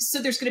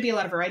 So there's going to be a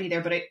lot of variety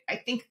there. But I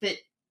think that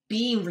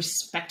being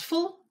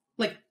respectful,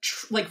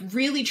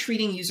 really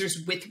treating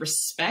users with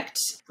respect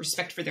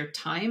for their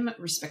time,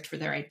 respect for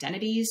their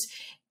identities.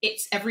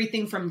 It's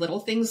everything from little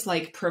things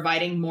like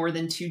providing more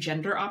than 2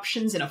 gender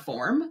options in a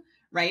form,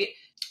 right?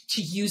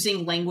 To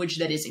using language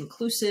that is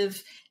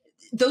inclusive.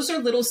 Those are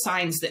little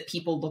signs that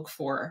people look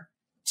for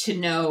to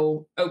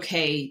know,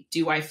 okay,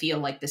 do I feel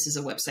like this is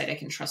a website I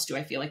can trust? Do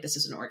I feel like this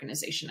is an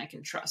organization I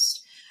can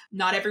trust?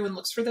 Not everyone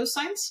looks for those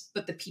signs,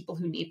 but the people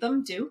who need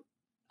them do.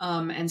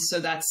 And so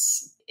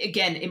that's,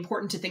 again,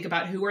 important to think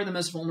about who are the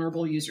most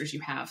vulnerable users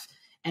you have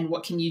and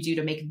what can you do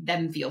to make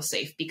them feel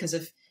safe? Because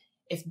if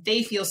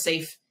they feel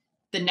safe,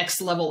 the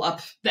next level up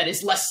that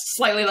is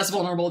slightly less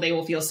vulnerable, they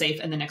will feel safe.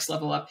 And the next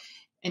level up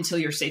until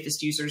your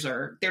safest users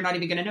they're not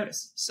even going to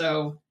notice.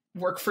 So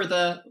work for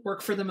the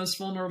most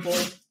vulnerable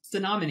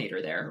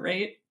denominator there,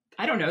 right?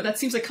 I don't know. That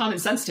seems like common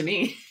sense to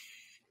me.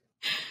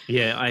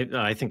 Yeah,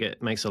 I think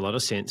it makes a lot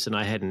of sense. And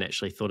I hadn't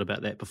actually thought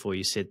about that before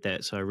you said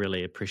that. So I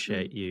really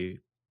appreciate you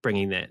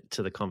bringing that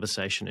to the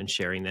conversation and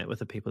sharing that with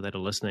the people that are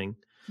listening.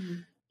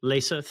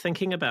 Lisa,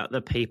 thinking about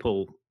the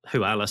people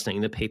who are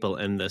listening, the people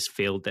in this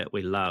field that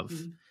we love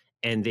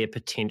and their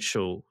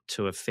potential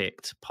to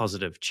affect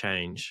positive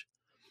change,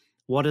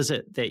 what is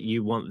it that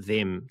you want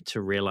them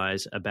to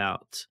realize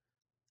about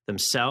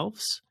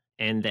themselves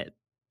and that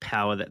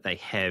power that they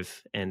have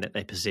and that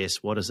they possess?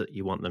 What is it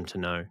you want them to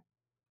know?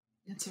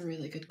 That's a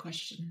really good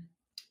question.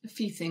 A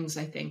few things,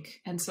 I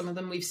think, and some of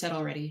them we've said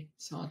already,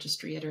 so I'll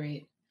just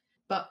reiterate.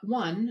 But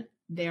one,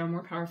 they are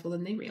more powerful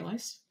than they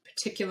realize,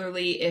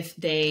 particularly if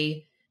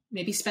they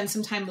maybe spend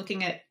some time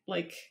looking at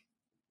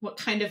what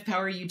kind of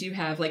power you do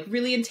have,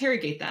 really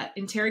interrogate that,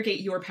 interrogate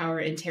your power,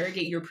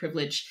 interrogate your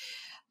privilege.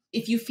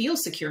 If you feel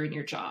secure in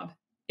your job,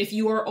 if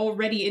you are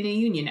already in a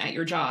union at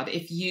your job,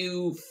 if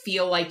you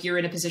feel like you're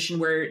in a position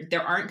where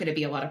there aren't going to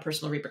be a lot of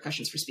personal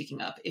repercussions for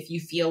speaking up, if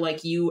you feel like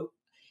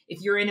if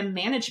you're in a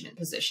management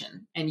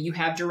position and you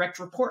have direct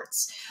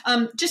reports,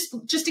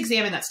 just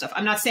examine that stuff.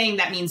 I'm not saying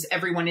that means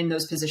everyone in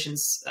those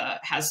positions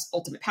has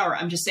ultimate power.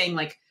 I'm just saying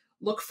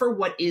look for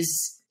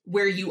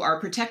where you are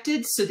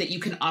protected so that you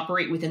can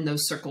operate within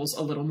those circles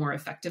a little more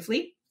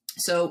effectively.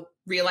 So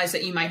realize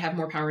that you might have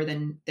more power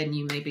than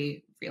you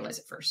maybe realize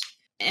at first.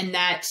 And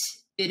that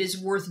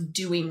worth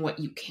doing what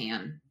you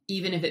can,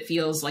 even if it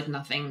feels like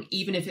nothing,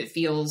 even if it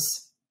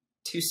feels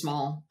too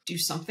small. Do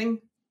something,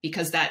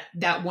 because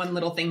that one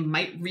little thing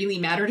might really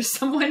matter to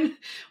someone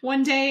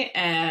one day,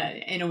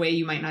 in a way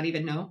you might not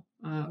even know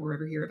or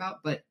ever hear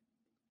about, but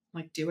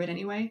like, do it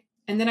anyway.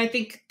 And then I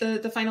think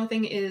the final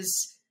thing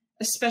is,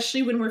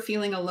 especially when we're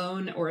feeling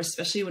alone, or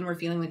especially when we're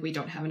feeling like we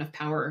don't have enough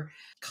power,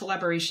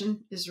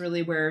 collaboration is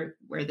really where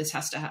this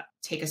has to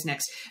take us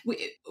next.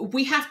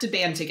 We have to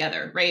band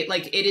together, right?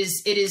 Like it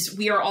is,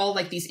 we are all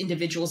like these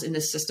individuals in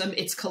this system.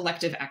 It's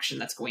collective action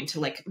that's going to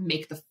like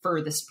make the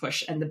furthest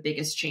push and the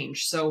biggest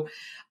change. So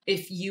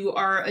if you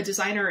are a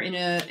designer in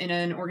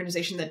an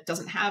organization that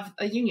doesn't have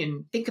a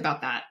union, think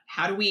about that.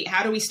 How do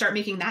we start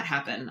making that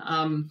happen?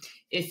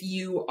 If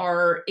you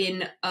are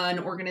in an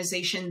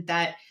organization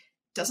that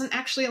doesn't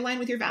actually align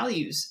with your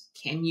values,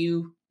 can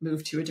you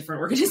move to a different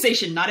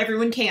organization? Not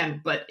everyone can,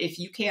 but if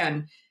you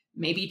can,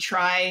 maybe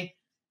try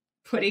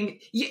putting,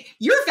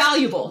 you're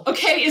valuable,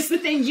 okay, is the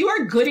thing. You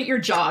are good at your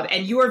job,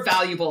 and you are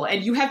valuable,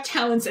 and you have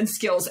talents and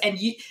skills, and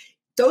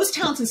those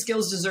talents and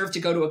skills deserve to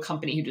go to a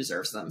company who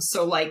deserves them.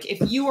 So like,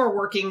 if you are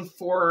working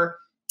for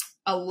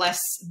a less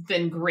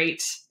than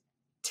great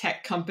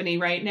tech company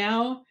right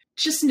now,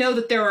 just know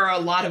that there are a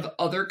lot of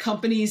other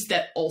companies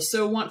that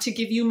also want to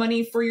give you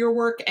money for your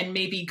work, and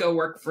maybe go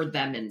work for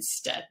them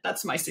instead.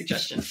 That's my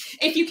suggestion.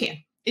 If you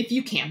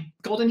can.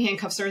 Golden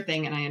handcuffs are a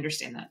thing, and I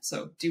understand that.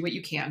 So do what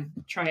you can.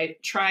 Try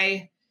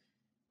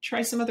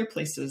some other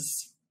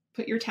places.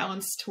 Put your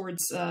talents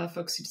towards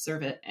folks who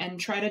deserve it, and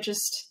try to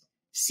just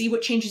see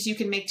what changes you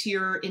can make to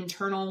your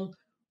internal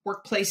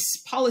workplace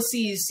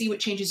policies, see what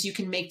changes you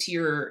can make to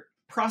your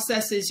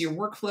processes, your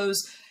workflows.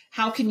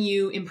 How can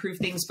you improve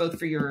things both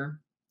for your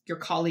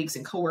colleagues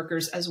and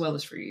coworkers, as well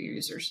as for your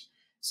users?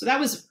 So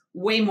that was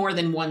way more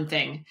than one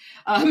thing.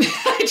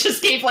 I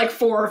just gave like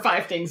 4 or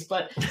 5 things,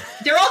 but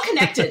they're all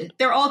connected.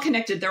 They're all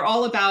connected. They're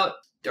all about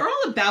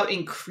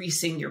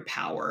increasing your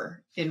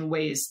power in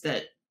ways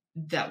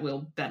that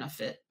will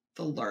benefit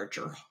the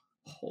larger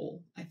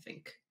whole, I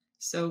think.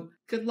 So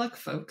good luck,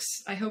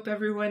 folks. I hope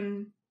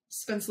everyone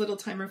spends a little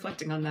time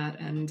reflecting on that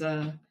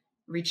and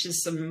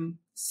reaches some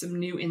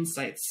new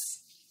insights.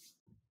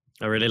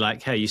 I really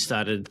like how you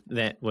started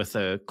that with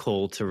a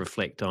call to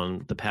reflect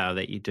on the power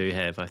that you do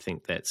have. I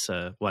think that's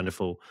a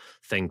wonderful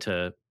thing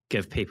to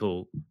give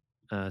people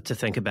to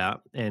think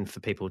about, and for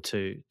people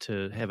to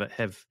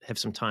have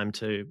some time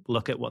to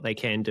look at what they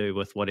can do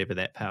with whatever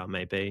that power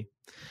may be.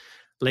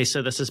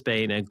 Lisa, this has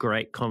been a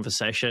great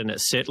conversation.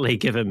 It's certainly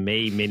given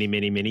me many,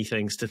 many, many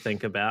things to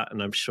think about,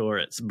 and I'm sure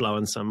it's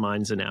blowing some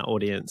minds in our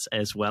audience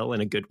as well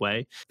in a good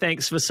way.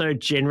 Thanks for so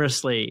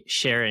generously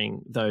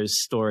sharing those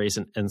stories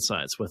and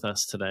insights with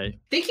us today.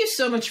 Thank you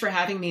so much for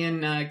having me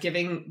and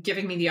giving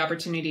me the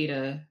opportunity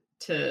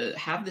to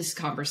have this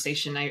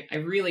conversation. I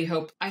really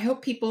hope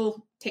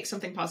people take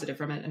something positive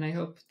from it, and I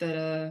hope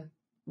that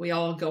we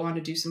all go on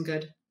to do some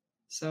good.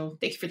 So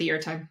thank you for the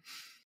airtime.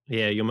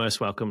 Yeah, you're most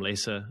welcome,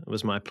 Lisa. It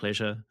was my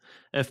pleasure.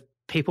 If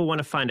people want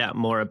to find out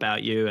more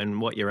about you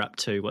and what you're up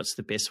to, what's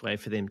the best way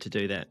for them to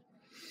do that?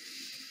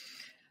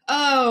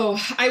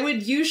 Oh, I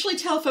would usually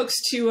tell folks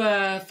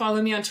to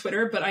follow me on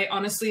Twitter, but I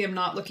honestly am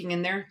not looking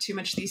in there too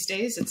much these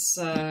days. It's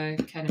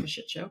kind of a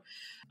shit show.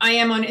 I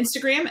am on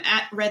Instagram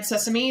at Red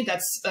Sesame.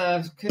 That's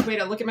a good way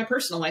to look at my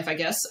personal life, I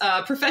guess.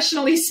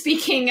 Professionally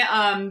speaking,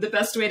 the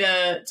best way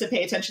to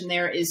pay attention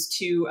there is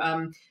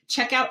to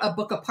check out A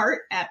Book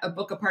Apart at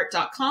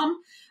abookapart.com.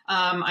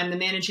 I'm the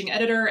managing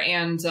editor,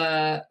 and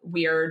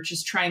we are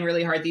just trying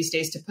really hard these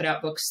days to put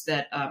out books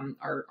that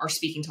are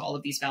speaking to all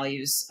of these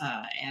values.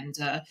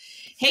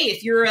 Hey,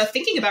 if you're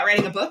thinking about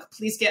writing a book,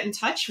 please get in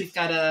touch. We've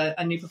got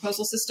a new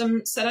proposal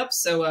system set up,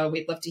 so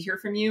we'd love to hear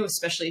from you,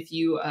 especially if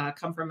you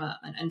come from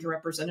an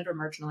underrepresented or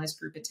marginalized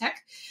group in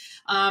tech.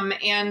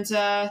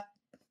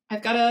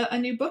 I've got a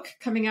new book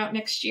coming out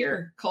next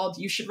year called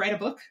You Should Write a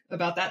Book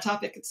about that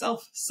topic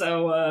itself.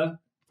 So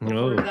look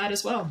forward to that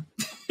as well.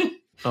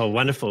 Oh,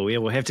 wonderful. Yeah,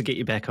 we'll have to get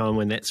you back on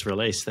when that's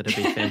released. That'd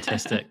be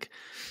fantastic.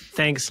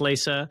 Thanks,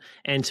 Lisa.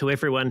 And to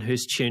everyone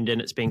who's tuned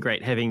in, it's been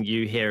great having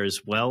you here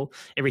as well.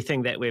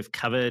 Everything that we've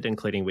covered,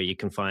 including where you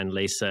can find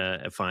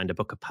Lisa, find A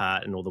Book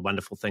Apart, and all the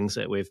wonderful things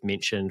that we've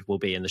mentioned will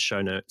be in the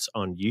show notes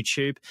on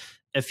YouTube.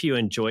 If you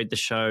enjoyed the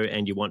show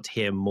and you want to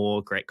hear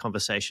more great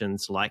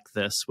conversations like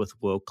this with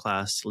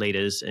world-class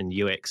leaders in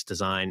UX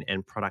design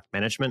and product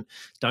management,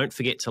 don't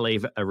forget to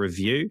leave a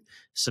review,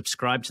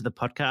 subscribe to the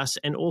podcast,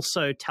 and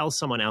also tell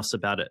someone else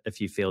about it if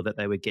you feel that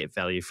they would get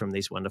value from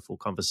these wonderful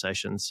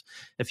conversations.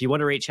 If you want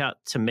to reach out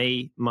to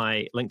me,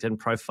 my LinkedIn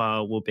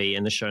profile will be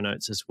in the show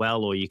notes as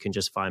well, or you can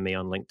just find me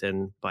on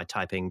LinkedIn by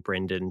typing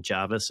Brendan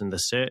Jarvis in the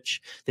search.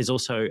 There's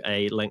also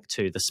a link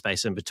to The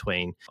Space in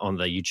Between on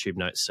the YouTube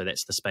notes, so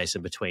that's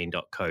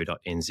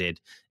thespaceinbetween.co.nz.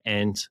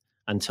 And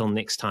until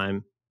next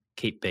time,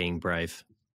 keep being brave.